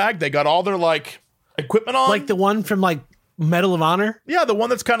up to the bag, they got all their like equipment on. Like the one from like Medal of Honor? Yeah, the one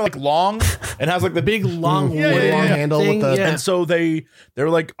that's kind of like long and has like the big long long handle thing, with the And so they were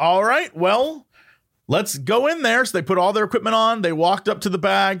like, all right, well, let's go in there. So they put all their equipment on. They walked up to the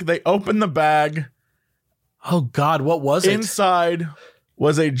bag. They opened the bag. Oh God, what was it? Inside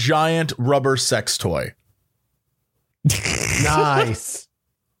was a giant rubber sex toy. Nice.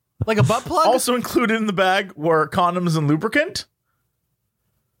 Like a butt plug? Also included in the bag were condoms and lubricant.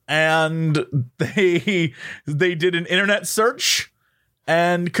 And they did an internet search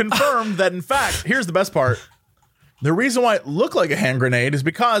and confirmed that, in fact, here's the best part. The reason why it looked like a hand grenade is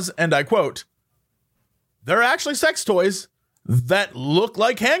because, and I quote, there are actually sex toys that look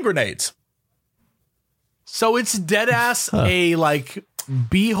like hand grenades. So it's dead ass a like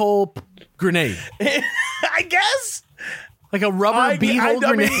beehole grenade. I guess. Like a rubber beehole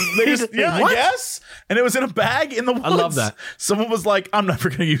grenade. I guess. And it was in a bag in the woods. I love that. Someone was like, I'm never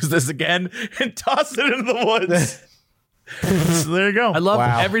going to use this again, and tossed it into the woods. So there you go. I love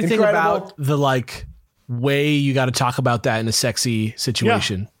everything Incredible. about the like way you got to talk about that in a sexy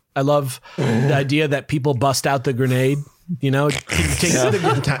situation. I love the idea that people bust out the grenade. You know, can you take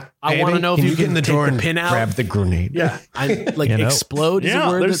I want to know if you get in the take door the and pin out. grab the grenade. Yeah, I like explode. Is a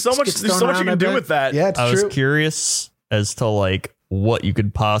word there's so much you can do with that. Yeah, it's I true. was curious as to like what you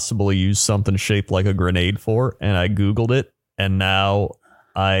could possibly use something shaped like a grenade for, and I Googled it, and now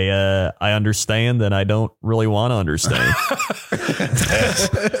I understand, and I don't really want to understand.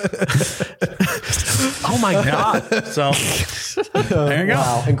 Oh my God! So there you go.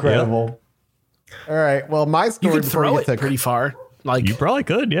 Wow, incredible. Yep. All right. Well, my You story could before throw we it get to pretty far. Like You probably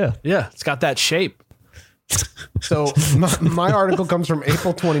could, yeah. yeah, it's got that shape. So my article comes from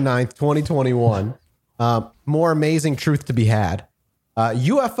April 29th, 2021. More amazing truth to be had.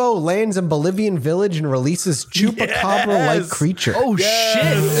 UFO lands in Bolivian village and releases chupacabra-like creature. Oh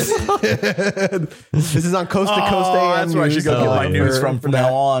shit! This is on Coast to Coast AM That's where I should go get my news from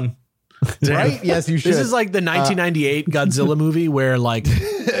now on. Right? Yes, you should. This is like the 1998 Godzilla movie where like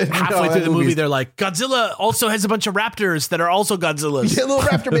halfway that through the movie movie's- they're like Godzilla also has a bunch of raptors that are also Godzillas. Yeah, little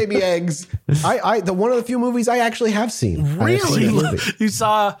raptor baby eggs. The one of the few movies I actually have seen. I have seen that movie. You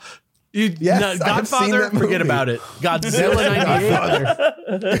saw Yes, I have seen Godfather? that movie. Forget about it. Godzilla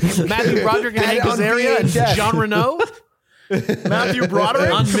 98. Matthew Broderick and Hank Had it on Azaria and VHS. John Renault. Matthew Broderick?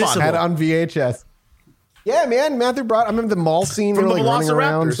 Come on. Unmissable. Had it on VHS. Yeah, man. Matthew brought. I remember the mall scene. From They were the like running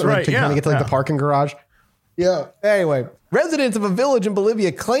around Velociraptors, so right, to kind of get to like the parking garage. Yeah. Anyway, residents of a village in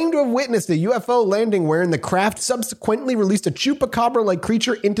Bolivia claim to have witnessed a UFO landing wherein the craft subsequently released a chupacabra-like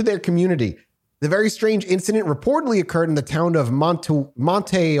creature into their community. The very strange incident reportedly occurred in the town of Monte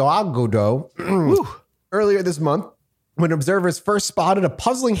Agudo earlier this month, when observers first spotted a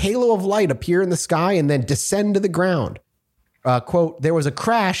puzzling halo of light appear in the sky and then descend to the ground. Quote, there was a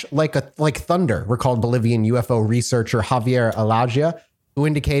crash like thunder, recalled Bolivian UFO researcher Javier Alagia, who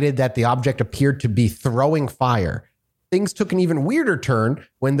indicated that the object appeared to be throwing fire. Things took an even weirder turn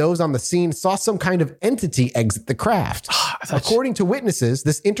when those on the scene saw some kind of entity exit the craft. According to witnesses,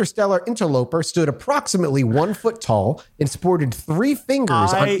 this interstellar interloper stood approximately 1 foot tall and sported 3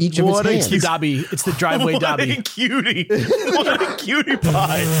 fingers on each of his hands. It's the Dobby. It's the driveway What Dobby. a cutie. What a cutie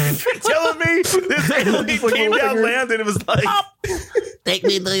pie. You're telling me this alien came down, landed, and was like, Take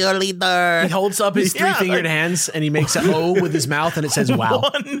me to your leader. He holds up his Yeah, 3-fingered like- hands and he makes an O with his mouth and it says wow.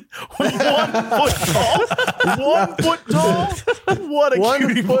 1 foot tall. 1 foot tall. What a 1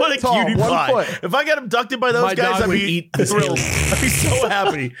 cutie. foot What a tall, cutie 1 pie. foot. If I got abducted by those My guys, dog I'd would be eat this thrilled. alien. I'd be so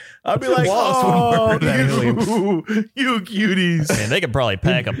happy. I'd be like, Wallace would oh, murder that alien. you cuties. Man, they could probably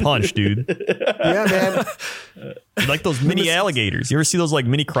pack a punch, dude. Yeah, man. Like those mini alligators. You ever see those like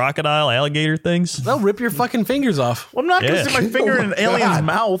mini crocodile alligator things? They'll rip your fucking fingers off. Well, I'm not going to Yeah. stick my finger in an Oh my alien's God.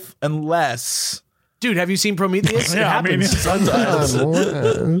 mouth unless. Dude, have you seen Prometheus? It Yeah, I mean, happens. sometimes.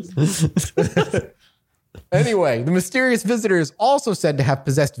 Anyway, the mysterious visitor is also said to have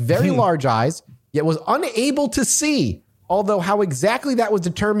possessed very large eyes, yet was unable to see, although how exactly that was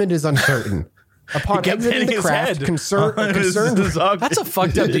determined is uncertain. Upon kept exiting hitting the his craft, head. concerned That's a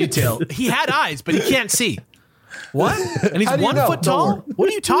fucked up detail. He had eyes, but he can't see. What? And he's How do you 1 know? foot tall? What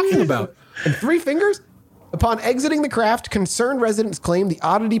are you talking about? and 3 fingers. Upon exiting the craft, concerned residents claim the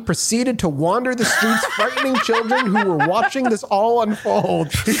oddity proceeded to wander the streets, frightening children who were watching this all unfold.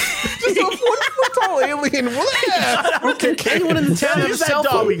 Just a 1 foot tall alien. Okay, anyone in the town That have a is that cell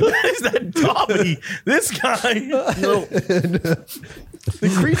phone? Dobby. That is that Dobby. This guy. the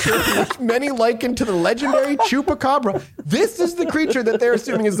creature which many liken to the legendary chupacabra. This is the creature that they're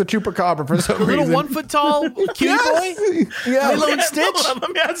assuming is the chupacabra for some reason. Little 1 foot tall cutie boy? Yeah. Lilo and Stitch? Hold on,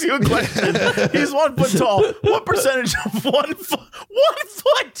 let me ask you a question. He's 1 foot tall. What percentage of 1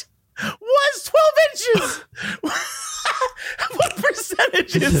 foot was 12 inches? What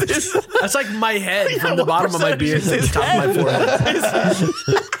percentage is this? That's like my head from the bottom of my beard to the top of my forehead.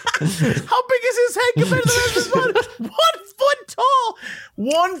 How big is his head compared to the rest of his body? 1 foot tall.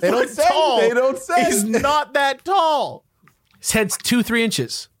 1 They don't foot say. tall. They don't say. He's not that tall. His head's 2-3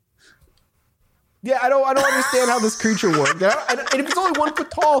 inches. Yeah, I don't understand how this creature works. And if it's only 1 foot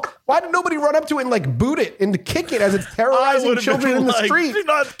tall, why did nobody run up to it and like boot it and kick it as it's terrorizing children in the street? Do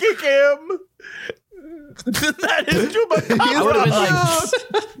not kick him. That is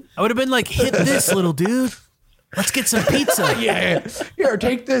Chupacabra. I would have been like, hit this, little dude. Let's get some pizza. Yeah. Here,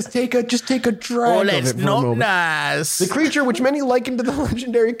 take this. Take a drag of it for a moment. nice. The creature, which many likened to the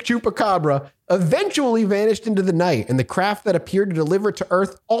legendary Chupacabra, eventually vanished into the night, and the craft that appeared to deliver it to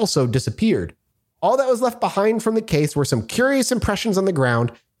Earth also disappeared. All that was left behind from the case were some curious impressions on the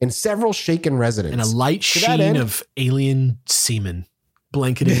ground and several shaken residents. And a light sheen of alien semen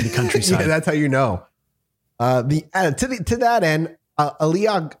blanketing the countryside. Yeah, that's how you know. To that end,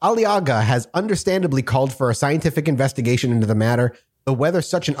 Aliaga has understandably called for a scientific investigation into the matter, though whether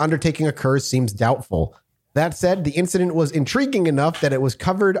such an undertaking occurs seems doubtful. That said, the incident was intriguing enough that it was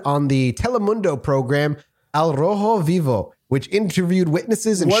covered on the Telemundo program Al Rojo Vivo, which interviewed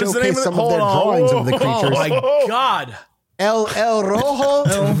witnesses and showcased some of their drawings of the creatures. Oh my God. El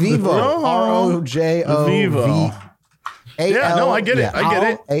Rojo Vivo. R-O-J-O Vivo. Yeah, no, I get it.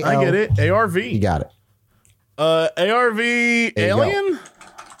 I get it. ARV. You got it. ARV alien?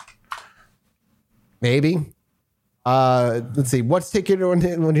 Maybe. Let's see. What's taking?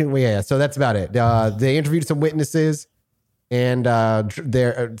 Yeah, so that's about it. They interviewed some witnesses, and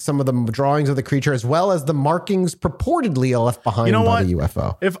some of the drawings of the creature, as well as the markings purportedly left behind by the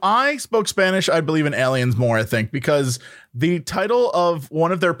UFO. If I spoke Spanish, I'd believe in aliens more, I think, because the title of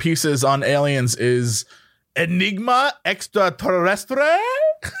one of their pieces on aliens is Enigma Extraterrestre.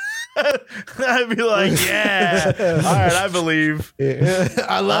 I'd be like, yeah, all right, I believe.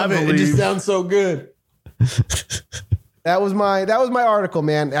 I love it. It just sounds so good. That was my article,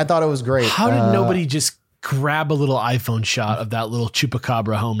 man. I thought it was great. How did nobody just grab a little iPhone shot of that little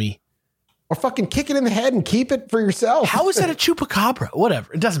chupacabra, homie? Or fucking kick it in the head and keep it for yourself. How is that a chupacabra?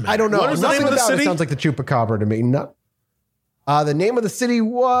 Whatever. It doesn't matter. I don't know. What is the name of the city? It sounds like the chupacabra to me. No. The name of the city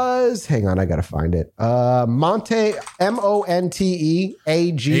was, hang on, I got to find it. Monte, Monteagudo.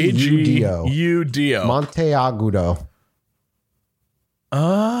 Monteagudo.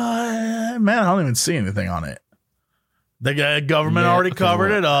 Man, I don't even see anything on it. The government already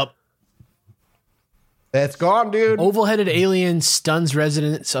covered it up. That's gone, dude. Oval-headed alien stuns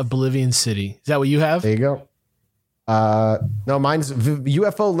residents of Bolivian city. Is that what you have? There you go. No, mine's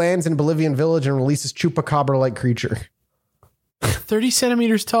UFO lands in Bolivian village and releases chupacabra-like creature. 30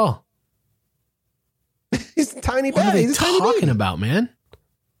 centimeters tall. He's a tiny What bat. are they He's a tiny talking baby. about, man?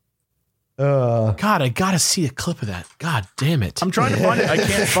 God, I gotta see a clip of that. God damn it. I'm trying to find it. I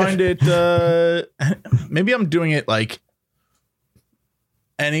can't find it. Maybe I'm doing it like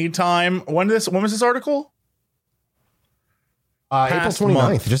anytime. When was this article? April 29th,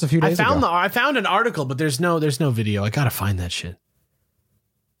 month. just a few days ago. I found an article, but there's no video. I gotta find that shit.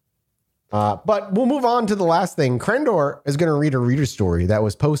 But we'll move on to the last thing. Krendor is going to read a reader story that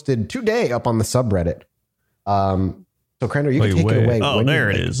was posted today up on the subreddit. So Krendor, you can take it away. Oh, there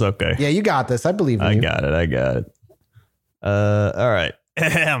it is. Okay. Yeah, you got this. I believe in you. I got it. All right.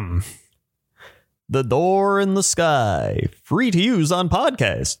 The Door in the Sky, free to use on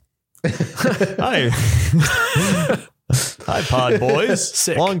podcast. Hi, Pod Boys.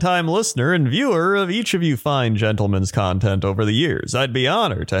 Sick. Longtime listener and viewer of each of you fine gentlemen's content over the years. I'd be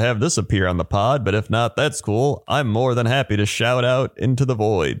honored to have this appear on the pod, but if not, that's cool. I'm more than happy to shout out into the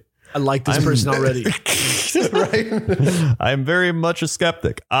void. I like this person already. Right? I'm very much a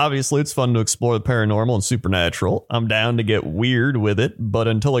skeptic. Obviously, it's fun to explore the paranormal and supernatural. I'm down to get weird with it, but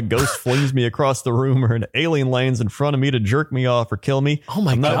until a ghost flings me across the room or an alien lands in front of me to jerk me off or kill me, Oh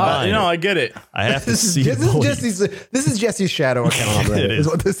my I'm not God. buying it. I get it. I have to This see it. this is Jesse's shadow account on Reddit, It is is.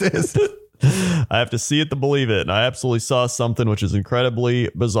 what this is. I have to see it to believe it, and I absolutely saw something which is incredibly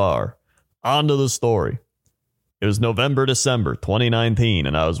bizarre. On to the story. It was December 2019,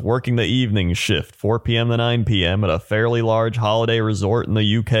 and I was working the evening shift, 4 p.m. to 9 p.m. at a fairly large holiday resort in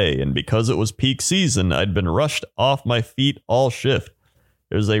the UK, and because it was peak season, I'd been rushed off my feet all shift.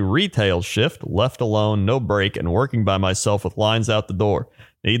 It was a retail shift, left alone, no break, and working by myself with lines out the door.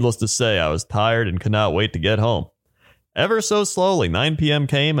 Needless to say, I was tired and could not wait to get home. Ever so slowly, 9 p.m.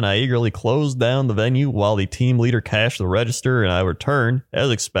 came and I eagerly closed down the venue while the team leader cashed the register and I returned, as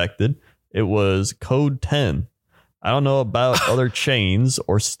expected. It was code 10. I don't know about other chains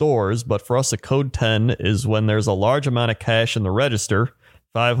or stores, but for us, a code 10 is when there's a large amount of cash in the register,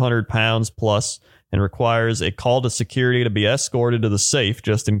 £500 plus, and requires a call to security to be escorted to the safe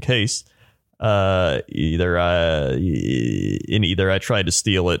just in case. Either I tried to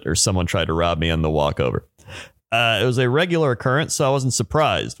steal it or someone tried to rob me on the walkover. It was a regular occurrence, so I wasn't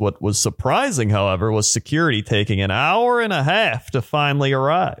surprised. What was surprising, however, was security taking an hour and a half to finally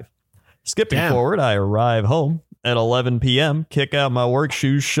arrive. Skipping forward, I arrive home at 11 p.m., kick out my work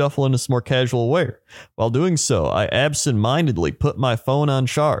shoes, shuffle into some more casual wear. While doing so, I absent-mindedly put my phone on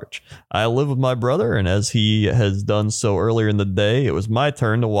charge. I live with my brother, and as he has done so earlier in the day, it was my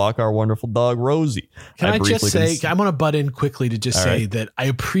turn to walk our wonderful dog, Rosie. Can I just say, I want to butt in quickly to just say that I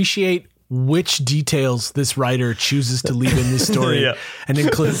appreciate which details this writer chooses to leave in this story and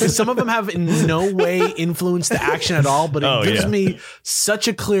include, because some of them have in no way influenced the action at all, but it gives me such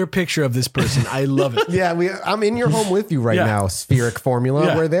a clear picture of this person. I love it. Yeah, I'm in your home with you right now, Spheric Formula.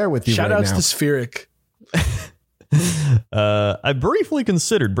 Yeah. We're there with you right now. Shout outs to Spheric. I briefly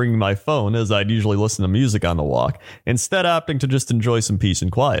considered bringing my phone, as I'd usually listen to music on the walk, instead opting to just enjoy some peace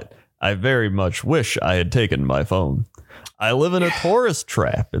and quiet. I very much wish I had taken my phone. I live in a tourist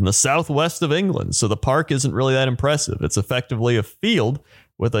trap in the southwest of England, so the park isn't really that impressive. It's effectively a field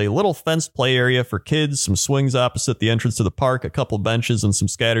with a little fenced play area for kids, some swings opposite the entrance to the park, a couple benches, and some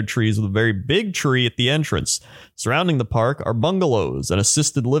scattered trees with a very big tree at the entrance. Surrounding the park are bungalows, an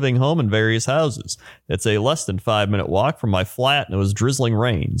assisted living home, and various houses. It's a less than 5-minute walk from my flat, and it was drizzling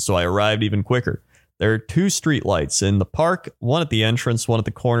rain, so I arrived even quicker. There are 2 street lights in the park, one at the entrance, one at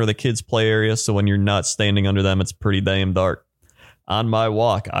the corner of the kids' play area, so when you're not standing under them, it's pretty damn dark. On my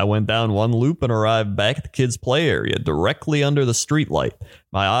walk, I went down one loop and arrived back at the kids' play area, directly under the street light.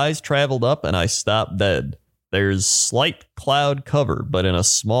 My eyes traveled up and I stopped dead. There's slight cloud cover, but in a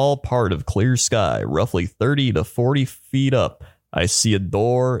small part of clear sky, roughly 30 to 40 feet up, I see a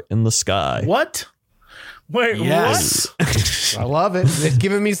door in the sky. What? Wait, what? I love it. It's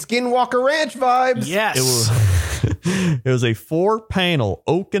giving me Skinwalker Ranch vibes. Yes. It was a 4-panel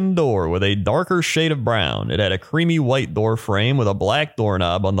oaken door with a darker shade of brown. It had a creamy white door frame with a black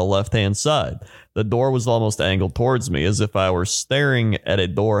doorknob on the left-hand side. The door was almost angled towards me, as if I were staring at a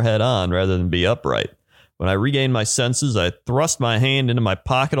door head-on rather than be upright. When I regained my senses, I thrust my hand into my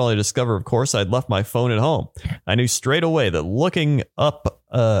pocket, only to discover, of course, I'd left my phone at home. I knew straight away that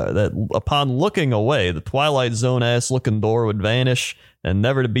upon looking away, the Twilight Zone-ass looking door would vanish and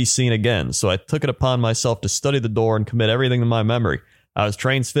never to be seen again. So I took it upon myself to study the door and commit everything to my memory. I was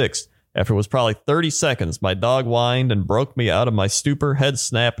transfixed. After it was probably 30 seconds, my dog whined and broke me out of my stupor, head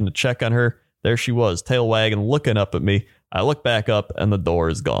snapping to check on her. There she was, tail wagging, looking up at me. I looked back up, and the door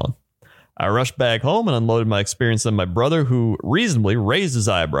is gone. I rushed back home and unloaded my experience on my brother, who reasonably raised his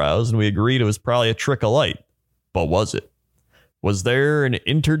eyebrows, and we agreed it was probably a trick of light. But was it? Was there an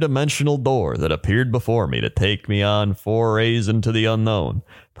interdimensional door that appeared before me to take me on forays into the unknown?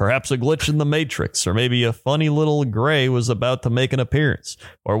 Perhaps a glitch in the Matrix, or maybe a funny little gray was about to make an appearance?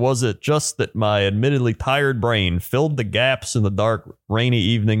 Or was it just that my admittedly tired brain filled the gaps in the dark, rainy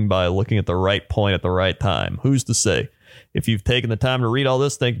evening by looking at the right point at the right time? Who's to say? If you've taken the time to read all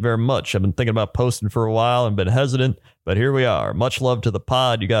this, thank you very much. I've been thinking about posting for a while and been hesitant, but here we are. Much love to the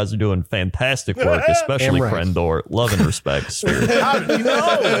pod. You guys are doing fantastic work, especially Krendor. Love and respect. Spirit. How did you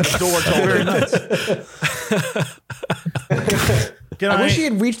know? Door told Very nice. I wish he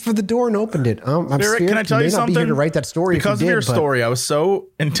had reached for the door and opened it. I'm Spirit, scared. can I tell you something? Be here to write that story because of your story. I was so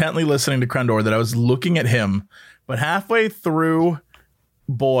intently listening to Krendor that I was looking at him, but halfway through.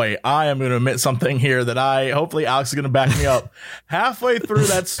 Boy, I am going to admit something here that hopefully Alex is going to back me up. Halfway through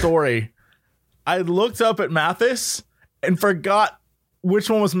that story, I looked up at Mathis and forgot which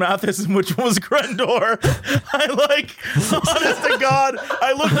one was Mathis and which one was Krendor. Honest to God,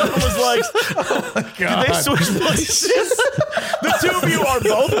 I looked up and was like, oh my God. Did they switch places? The two of you are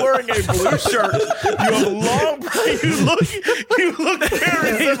both wearing a blue shirt. You have long, you look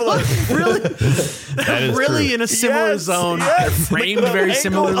very similar. Really true. in a similar zone. Yes. Framed very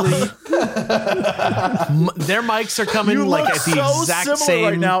similarly. Their mics are coming You like look at the so exact similar same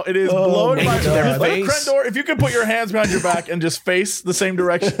right now. It is blowing my to their face. Krendor, if you could put your hands behind your back and just face the same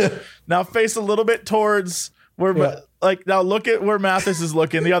direction. Now face a little bit towards where, now look at where Mathis is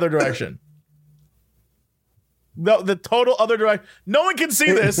looking, the other direction. No, the total other direction. No one can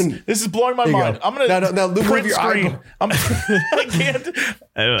see this. This is blowing my mind. I'm gonna print screen. I can't.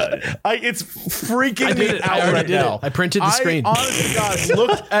 It's freaking me out right now. I printed the screen. Honestly,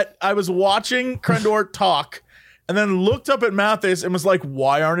 God, I was watching Krendor talk. and then looked up at Mathis and was like,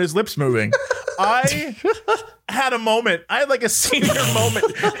 why aren't his lips moving? I had a moment. I had like a senior moment.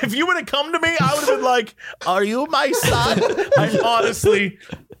 If you would have come to me, I would have been like, are you my son? I honestly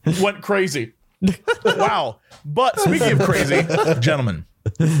went crazy. Wow. But speaking of crazy, gentlemen,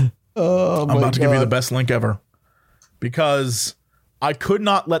 I'm about to give you the best link ever, because I could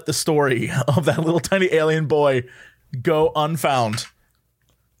not let the story of that little tiny alien boy go unfound.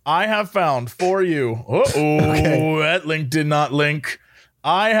 I have found for you. That link did not link.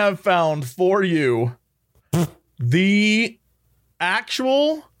 I have found for you the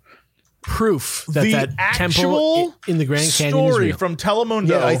actual proof that temple in the Grand Canyon is real. From Telemundo.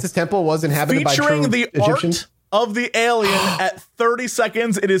 Yeah, Isis Temple was inhabited by true the Egyptians. art of the alien at 30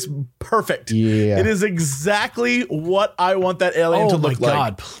 seconds. It is perfect. Yeah. It is exactly what I want that alien to look like. Oh my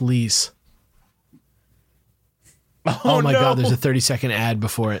God, please. Oh my God, there's a 30-second ad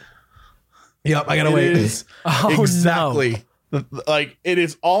before it. Yep, I gotta wait. Exactly. Like, it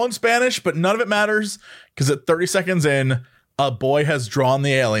is all in Spanish, but none of it matters, because at 30 seconds in, a boy has drawn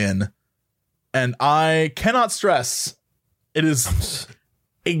the alien. And I cannot stress, it is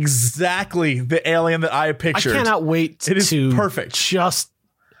exactly the alien that I pictured. I cannot wait It is perfect.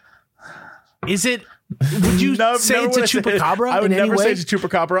 Is it? Would you say it's a chupacabra? I would never say way? it's a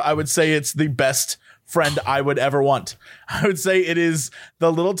chupacabra. I would say it's the best friend I would ever want. I would say it is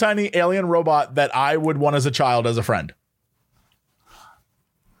the little tiny alien robot that I would want as a child as a friend.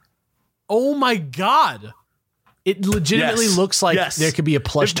 Oh my God. It legitimately looks like there could be a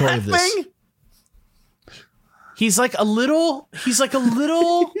plush toy of this. He's like a little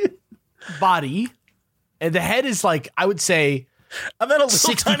body, and the head is like, I would say, and then a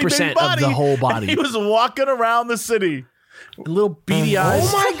little 60% of the whole body. He was walking around the city. Little beady eyes.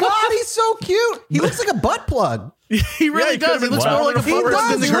 Oh my God, he's so cute. He looks like a butt plug. He really does. He looks more like a butt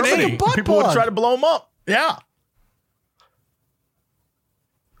plug than the grenade. People would try to blow him up. Yeah.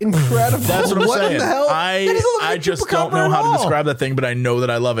 Incredible. That's what I'm saying. In the hell? I just don't know how to describe that thing, but I know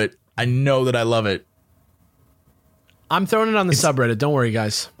that I love it. I know that I love it. I'm throwing it on the subreddit. Don't worry,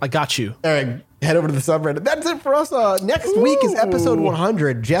 guys. I got you. All right, head over to the subreddit. That's it for us. Next week is episode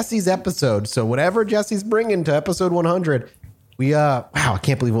 100, Jesse's episode. So whatever Jesse's bringing to episode 100, wow, I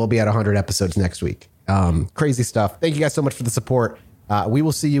can't believe we'll be at 100 episodes next week. Crazy stuff. Thank you guys so much for the support. We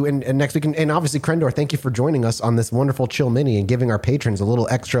will see you in next week. And obviously, Krendor, thank you for joining us on this wonderful Chill Mini and giving our patrons a little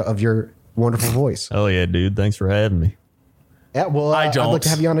extra of your wonderful voice. Oh, yeah, dude. Thanks for having me. Yeah, well, I'd like to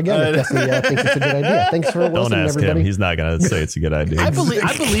have you on again if Jesse thinks it's a good idea. Thanks for listening, Don't ask everybody. him. He's not going to say it's a good idea. I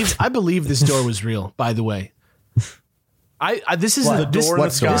believe this door was real, by the way. This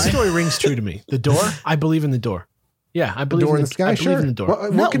story rings true to me. The door, I believe in the door. Yeah, I believe door in the sky. I believe in the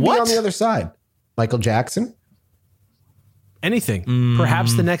door. What could be on the other side? Michael Jackson? Anything.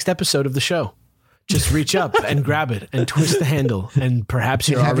 Perhaps the next episode of the show. Just reach up and grab it and twist the handle, and perhaps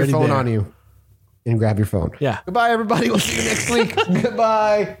you're have already your phone there. on you and grab your phone. Yeah. Goodbye, everybody. We'll see you next week.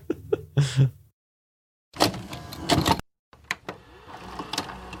 Goodbye.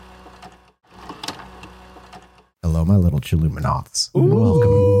 Hello, my little Chilluminauts.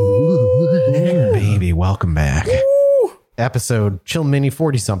 Welcome. Baby, welcome back. Episode Chill Mini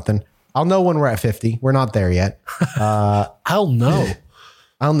 40 something. I'll know when we're at 50. We're not there yet. I'll know.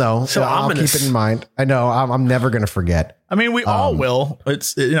 I'll know. So I'll ominous. keep it in mind. I know. I'm never going to forget. I mean, we all will.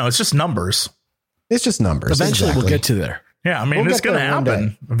 It's just numbers. It's just numbers. Eventually we'll get to there. Yeah, I mean, We'll it's get going to there one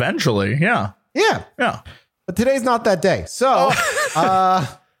happen eventually. Yeah. Yeah. Yeah. But today's not that day. So,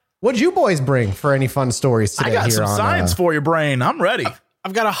 what'd you boys bring for any fun stories today? I got some science for your brain. I'm ready.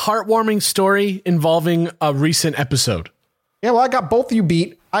 I've got a heartwarming story involving a recent episode. Yeah, well, I got both of you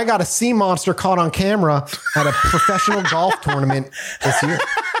beat. I got a sea monster caught on camera at a professional golf tournament this year.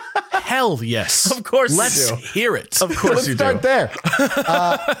 Hell yes. Of course Let's you do. hear it. Of course Let's you start do. there.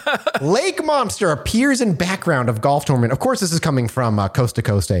 Lake monster appears in background of golf tournament. Of course, this is coming from Coast to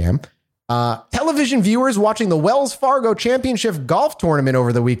Coast AM. Television viewers watching the Wells Fargo Championship golf tournament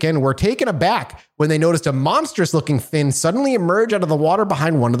over the weekend were taken aback when they noticed a monstrous-looking fin suddenly emerge out of the water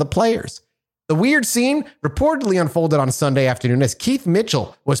behind one of the players. The weird scene reportedly unfolded on Sunday afternoon as Keith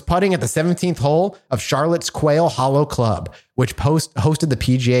Mitchell was putting at the 17th hole of Charlotte's Quail Hollow Club, which hosted the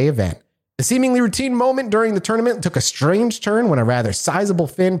PGA event. The seemingly routine moment during the tournament took a strange turn when a rather sizable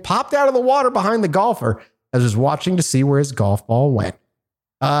fin popped out of the water behind the golfer as he was watching to see where his golf ball went.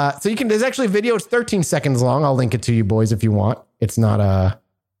 There's actually a video. It's 13 seconds long. I'll link it to you boys if you want. It's not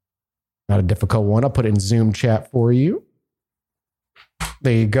a difficult one. I'll put it in Zoom chat for you.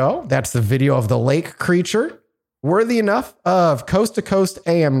 There you go. That's the video of the lake creature. Worthy enough of Coast to Coast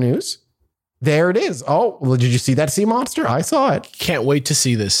AM news. There it is. Oh, well, did you see that sea monster? I saw it. Can't wait to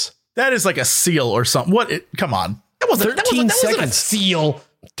see this. That is like a seal or something. Come on. That wasn't 13 that wasn't a seconds. seal.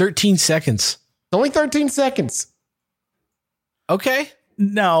 13 seconds. Only 13 seconds. Okay.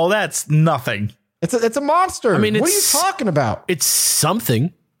 No, that's nothing. It's a monster. I mean, what are you talking about? It's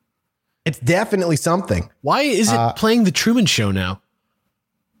something. It's definitely something. Why is it playing the Truman Show now?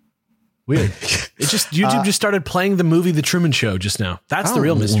 Weird. It just YouTube just started playing the movie The Truman Show just now. That's the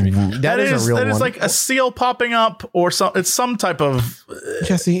real mystery. That is a real that one. is like a seal popping up or some. It's some type of.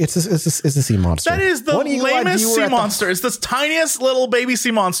 Jesse, it's a sea monster. That is the What eagle-eyed lamest viewer sea at the- monster. It's this tiniest little baby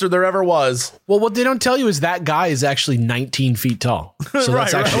sea monster there ever was. Well, what they don't tell you is that guy is actually 19 feet tall. So right.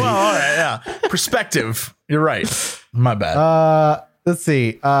 that's actually Well, all right. Yeah. Perspective. You're right. My bad. Let's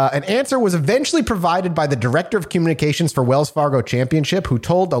see. An answer was eventually provided by the director of communications for Wells Fargo Championship, who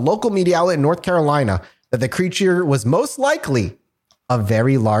told a local media outlet in North Carolina that the creature was most likely a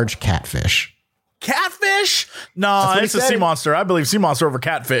very large catfish. Catfish? No, what he it's a said. sea monster. I believe sea monster over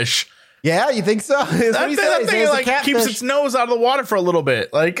catfish. Yeah, you think so? That's what That he thing, said. that He thing says like a catfish. keeps its nose out of the water for a little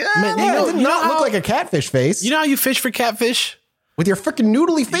bit. Like, Man, it did not look like a catfish face. You know how you fish for catfish? With your freaking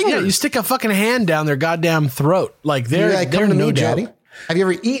noodly fingers. Yeah, you stick a fucking hand down their goddamn throat. Like You're they're like, come to no me, joke. Daddy. Have you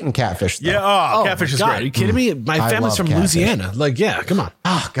ever eaten catfish? Though? yeah. Catfish is God, great. are you kidding me? My I family's love from catfish. Louisiana. Like, yeah, come on.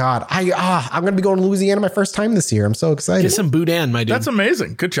 Oh God, I'm gonna be going to Louisiana my first time this year. I'm so excited. Get some boudin, my dude. That's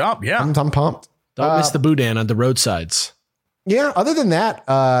amazing. Good job. Yeah. I'm pumped. Don't miss the boudin on the roadsides. Yeah. Other than that,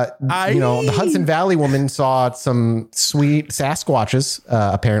 the Hudson Valley woman saw some sweet Sasquatches.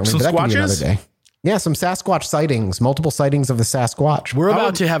 Apparently, Some but that can be another squatches? day. Yeah, some Sasquatch sightings, multiple sightings of the Sasquatch. We're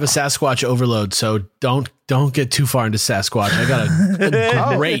about to have a Sasquatch overload, so don't get too far into Sasquatch. I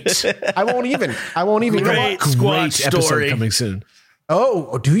got a great I won't even. Great Squatch episode story. coming soon.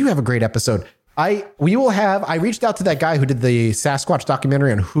 Oh, do you have a great episode? I reached out to that guy who did the Sasquatch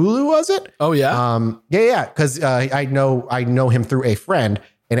documentary on Hulu, was it? Oh yeah. Yeah, because I know him through a friend,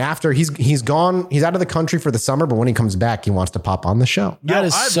 and after he's gone, he's out of the country for the summer, but when he comes back, he wants to pop on the show. That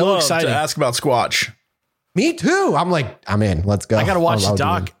is I'd so love exciting. to ask about Squatch. Me too. I'm in. Let's go. I got to watch I'll the do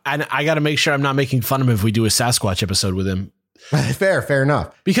doc, and I got to make sure I'm not making fun of him if we do a Sasquatch episode with him. it. Fair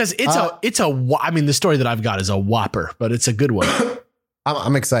enough. Because I mean, the story that I've got is a whopper, but it's a good one.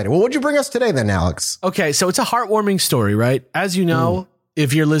 I'm excited. Well, what'd you bring us today then, Alex? Okay, so it's a heartwarming story, right? As you know,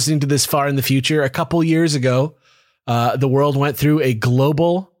 if you're listening to this far in the future, a couple years ago, the world went through a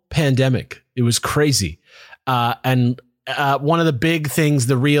global pandemic. It was crazy. And one of the big things,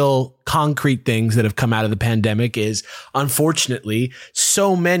 the real concrete things that have come out of the pandemic is, unfortunately,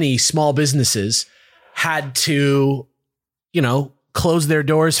 so many small businesses had to, close their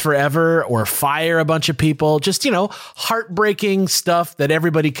doors forever or fire a bunch of people. Just, heartbreaking stuff that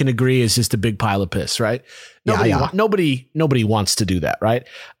everybody can agree is just a big pile of piss, right? Nobody wants to do that, right?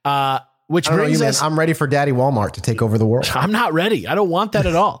 Which I don't know brings you, man. us. I'm ready for Daddy Walmart to take over the world. I'm not ready. I don't want that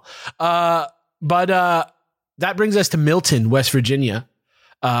at all. But that brings us to Milton, West Virginia,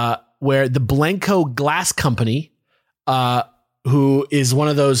 where the Blanco Glass Company, who is one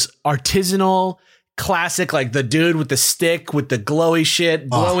of those artisanal classic, like the dude with the stick with the glowy shit,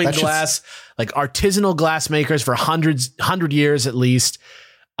 glowing that shit's- glass, like artisanal glass makers for 100 years at least.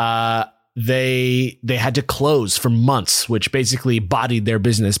 They had to close for months, which basically bodied their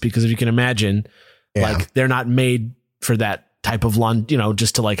business because if you can imagine, like they're not made for that type of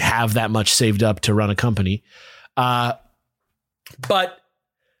just to like have that much saved up to run a company. But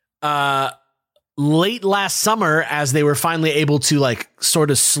late last summer, as they were finally able to like sort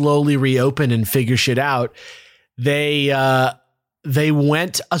of slowly reopen and figure shit out, they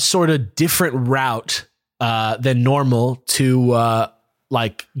went a sort of different route than normal to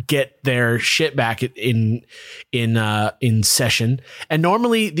like get their shit back in session. And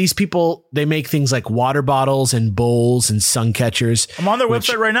normally these people, they make things like water bottles and bowls and sun catchers. I'm on their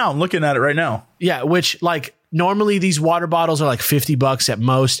website right now. I'm looking at it right now. Yeah, which like normally these water bottles are like $50 at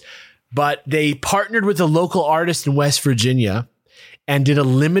most, but they partnered with a local artist in West Virginia and did a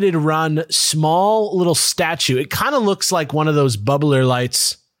limited run small little statue. It kind of looks like one of those bubbler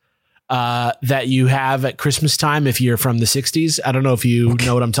lights that you have at Christmas time if you're from the 60s. I don't know if you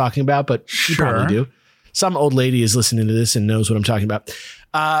know what I'm talking about, but you probably do. Some old lady is listening to this and knows what I'm talking about.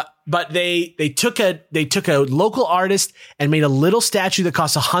 But they took a local artist and made a little statue that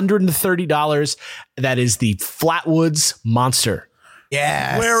costs $130. That is the Flatwoods Monster.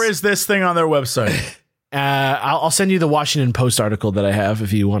 Yes. Where is this thing on their website? I'll send you the Washington Post article that I have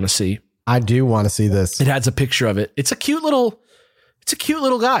if you want to see. I do want to see this. It has a picture of it. It's a cute little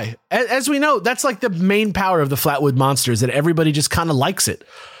guy. As we know, that's like the main power of the Flatwood Monster is that everybody just kind of likes it.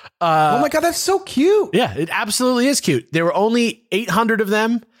 Oh my God, that's so cute. Yeah, it absolutely is cute. There were only 800 of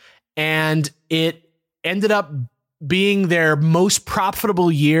them, and it ended up being their most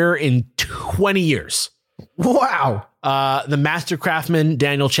profitable year in 20 years. Wow. The master craftsman,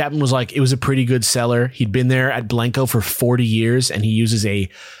 Daniel Chapman, was like, it was a pretty good seller. He'd been there at Blanco for 40 years, and he uses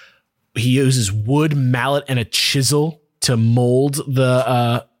wood, mallet, and a chisel to mold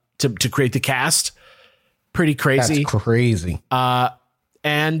to create the cast. Pretty crazy. That's crazy.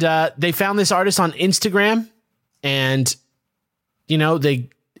 And they found this artist on Instagram, and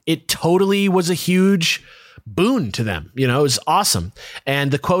it totally was a huge boon to them. It was awesome.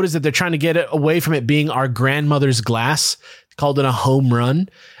 And the quote is that they're trying to get it away from it being our grandmother's glass. They called it a home run.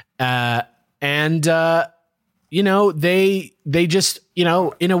 They just,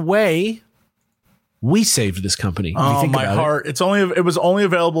 in a way, we saved this company. Oh, my heart. It was only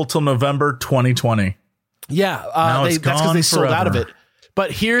available till November 2020. Yeah. That's because they sold out of it.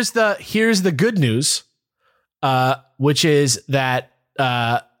 But here's the good news, which is that,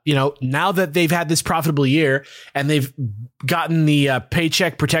 now that they've had this profitable year and they've gotten the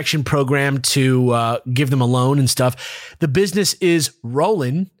Paycheck Protection Program to give them a loan and stuff, the business is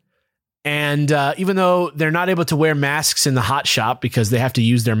rolling. And even though they're not able to wear masks in the hot shop because they have to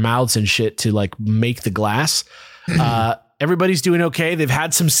use their mouths and shit to like make the glass, everybody's doing okay. They've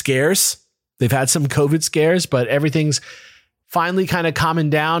had some scares. They've had some COVID scares, but everything's finally kind of calming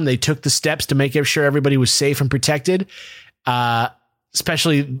down. They took the steps to make sure everybody was safe and protected.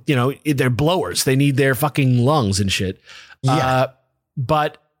 Especially, they're blowers. They need their fucking lungs and shit. Yeah.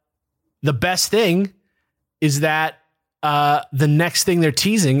 But the best thing is that the next thing they're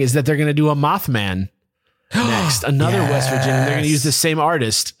teasing is that they're going to do a Mothman next. Another West Virginia. They're going to use the same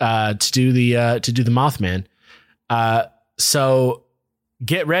artist to do the Mothman. So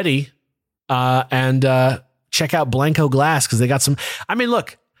get ready and check out Blanco Glass because they got some. I mean,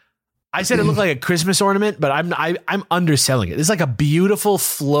 look. I said it looked like a Christmas ornament, but I'm underselling it. It's like a beautiful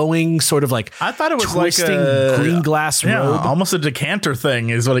flowing sort of like I thought it was twisting like a green glass robe. Almost a decanter thing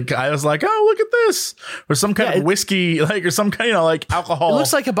is what I was like. Oh, look at this, or some kind of whiskey, or some kind of like alcohol. It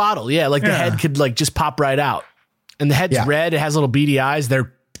looks like a bottle, yeah. Like the head could like just pop right out, and the head's red. It has little beady eyes.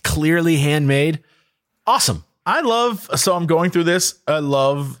 They're clearly handmade. Awesome. So I'm going through this. I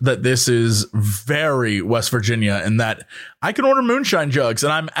love that this is very West Virginia and that I can order moonshine jugs.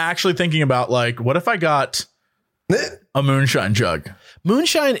 And I'm actually thinking about like, what if I got a moonshine jug?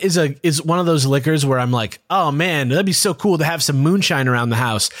 Moonshine is one of those liquors where I'm like, oh man, that'd be so cool to have some moonshine around the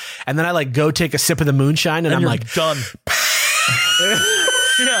house. And then I like go take a sip of the moonshine and I'm like, done.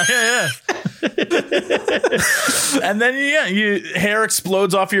 Yeah. And then your hair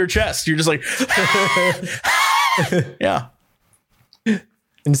explodes off your chest. You're just like, yeah.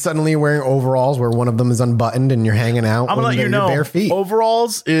 And suddenly you're wearing overalls where one of them is unbuttoned and you're hanging out. I'm gonna let you know. Bare feet.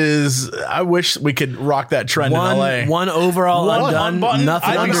 Overalls is. I wish we could rock that trend in LA. One overall undone, nothing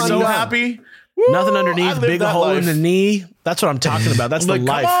I'd be underneath. so happy. Woo, nothing underneath, big hole in the knee. That's what I'm talking about. That's the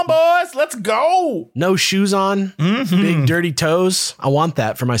life. Come on, boys, let's go. No shoes on, big dirty toes. I want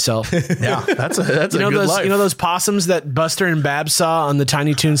that for myself. Yeah, that's a good life. You know those possums that Buster and Babs saw on the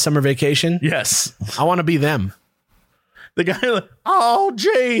Tiny Toons Summer Vacation? Yes, I want to be them. The guy, like, oh,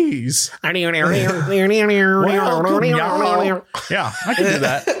 jeez. Yeah, I can do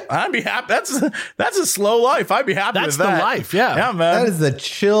that. I'd be happy. That's a slow life. I'd be happy with that. That's the life, yeah. Yeah, man. That is the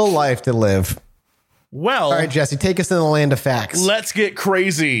chill life to live. Well, all right, Jesse, take us in the land of facts. Let's get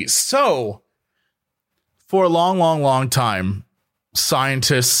crazy. So, for a long, long, long time,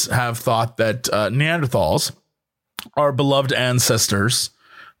 scientists have thought that Neanderthals, our beloved ancestors,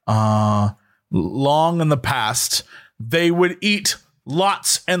 long in the past, they would eat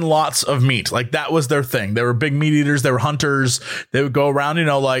lots and lots of meat. Like that was their thing. They were big meat eaters. They were hunters. They would go around,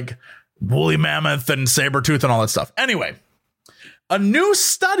 like woolly mammoth and saber tooth and all that stuff. Anyway, a new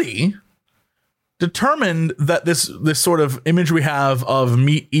study determined that this sort of image we have of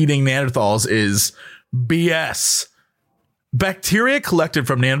meat eating Neanderthals is BS. Bacteria collected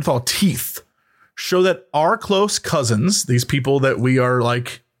from Neanderthal teeth show that our close cousins, these people that we are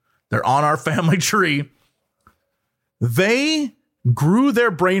like, they're on our family tree, they grew their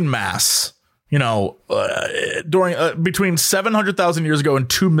brain mass, during between 700,000 years ago and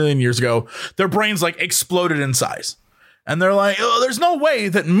 2 million years ago. Their brains like exploded in size. And they're like, oh, there's no way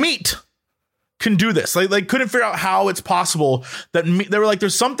that meat can do this. Like they couldn't figure out how it's possible that meat, they were like,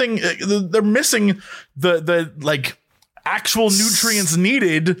 there's something, they're missing the like actual nutrients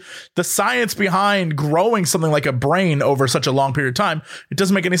needed, the science behind growing something like a brain over such a long period of time. It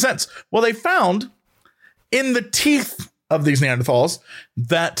doesn't make any sense. Well, they found in the teeth of these Neanderthals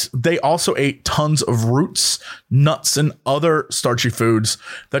that they also ate tons of roots, nuts, and other starchy foods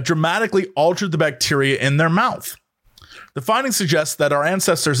that dramatically altered the bacteria in their mouth. The findings suggest that our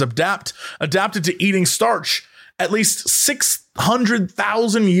ancestors adapted to eating starch at least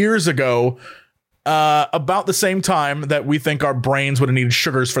 600,000 years ago, about the same time that we think our brains would have needed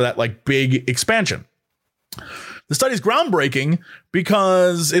sugars for that like big expansion. The study is groundbreaking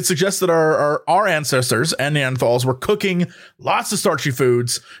because it suggests that our ancestors and Neanderthals were cooking lots of starchy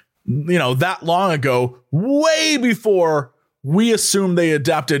foods, that long ago, way before we assume they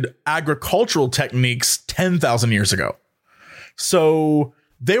adapted agricultural techniques 10,000 years ago. So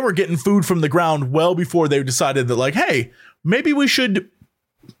they were getting food from the ground well before they decided that, like, hey, maybe we should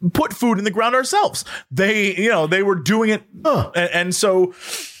put food in the ground ourselves. They were doing it. And so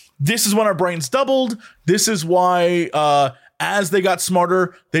this is when our brains doubled. This is why, as they got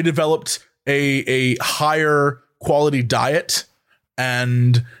smarter, they developed a higher quality diet.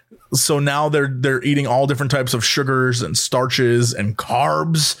 And so now they're eating all different types of sugars and starches and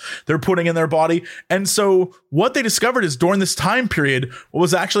carbs they're putting in their body. And so what they discovered is during this time period, what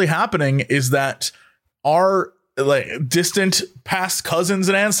was actually happening is that our like distant past cousins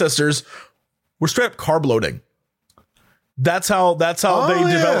and ancestors were straight up carb loading. That's how they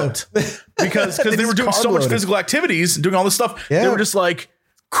developed because they were doing so much physical activities and doing all this stuff. Yeah. They were just like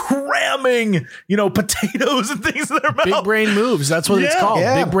cramming, potatoes and things in their mouth. Big brain moves. That's what it's called.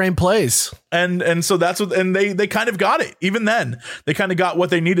 Yeah. Big brain plays. And so that's what, and they kind of got it. Even then, they kind of got what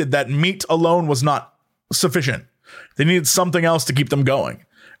they needed. That meat alone was not sufficient. They needed something else to keep them going.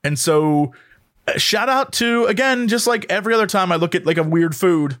 And so shout out to, again, just like every other time I look at like a weird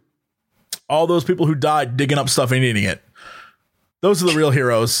food, all those people who died digging up stuff and eating it. Those are the real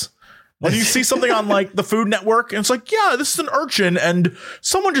heroes. When you see something on like the Food Network and it's like, yeah, this is an urchin. And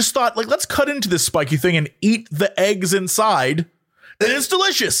someone just thought like, let's cut into this spiky thing and eat the eggs inside. And it's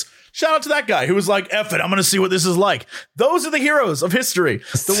delicious. Shout out to that guy who was like, F it, I'm going to see what this is like. Those are the heroes of history.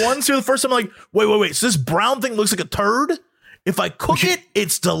 The ones who the first time like, wait. So this brown thing looks like a turd. If I cook it,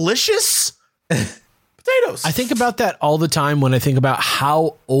 it's delicious. Potatoes. I think about that all the time when I think about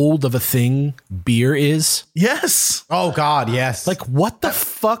how old of a thing beer is. Yes. Oh God, yes. Like what the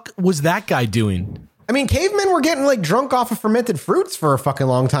fuck was that guy doing? I mean, cavemen were getting like drunk off of fermented fruits for a fucking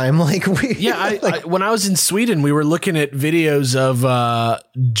long time. Like when I was in Sweden, we were looking at videos of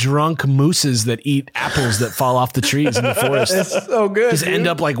drunk mooses that eat apples that fall off the trees in the forest. It's so good. Just end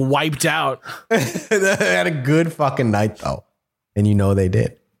up like wiped out. They had a good fucking night though, and they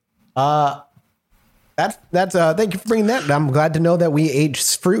did. That's thank you for bringing that. I'm glad to know that we ate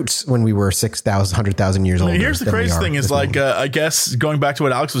fruits when we were 6,000, 100,000 years old. Here's the crazy thing is like, I guess going back to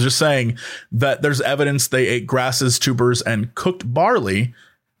what Alex was just saying, that there's evidence they ate grasses, tubers, and cooked barley,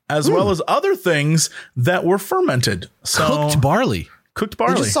 as well as other things that were fermented. So, cooked barley.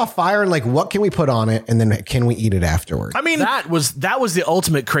 They just saw fire and like, what can we put on it? And then can we eat it afterwards? I mean, that was the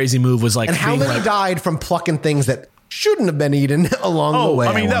ultimate crazy move was like, and how many died from plucking things that shouldn't have been eaten along the way.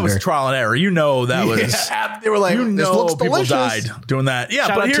 I mean, that was trial and error. That was. They were like, this looks people delicious. died doing that. Yeah,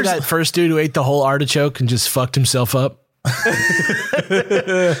 shout out to that first dude who ate the whole artichoke and just fucked himself up.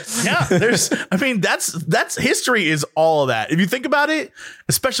 Yeah, that's history is all of that. If you think about it,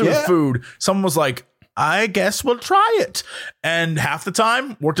 especially with food, someone was like, I guess we'll try it. And half the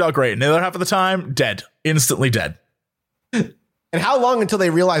time worked out great. And the other half of the time, instantly dead. And how long until they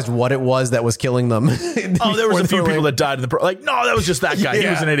realized what it was that was killing them? There was a few people that died in the no, that was just that guy. He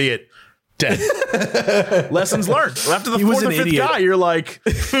was an idiot. Dead. Lessons learned. After the fourth or fifth guy, you're like,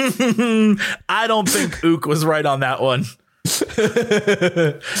 I don't think Ook was right on that one.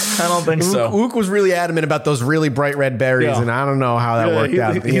 I don't think so. Ook was really adamant about those really bright red berries, and I don't know how that worked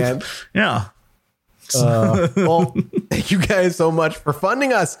out at the end. Yeah. Well, thank you guys so much for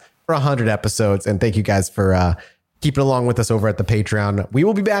funding us for 100 episodes, and thank you guys for keeping along with us over at the Patreon. We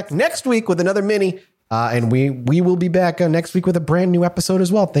will be back next week with another mini, and we will be back next week with a brand new episode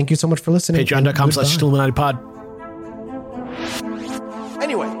as well. Thank you so much for listening. Patreon.com/Illuminati-Pod.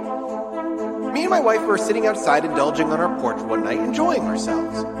 Anyway, me and my wife were sitting outside indulging on our porch one night, enjoying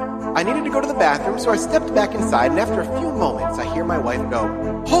ourselves. I needed to go to the bathroom, so I stepped back inside, and after a few moments, I hear my wife go,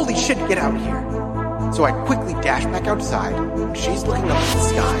 "Holy shit, get out here." So I quickly dash back outside, and she's looking up at the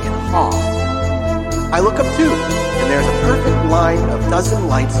sky in awe. I look up too, and there's a perfect line of dozen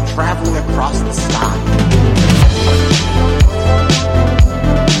lights traveling across the sky.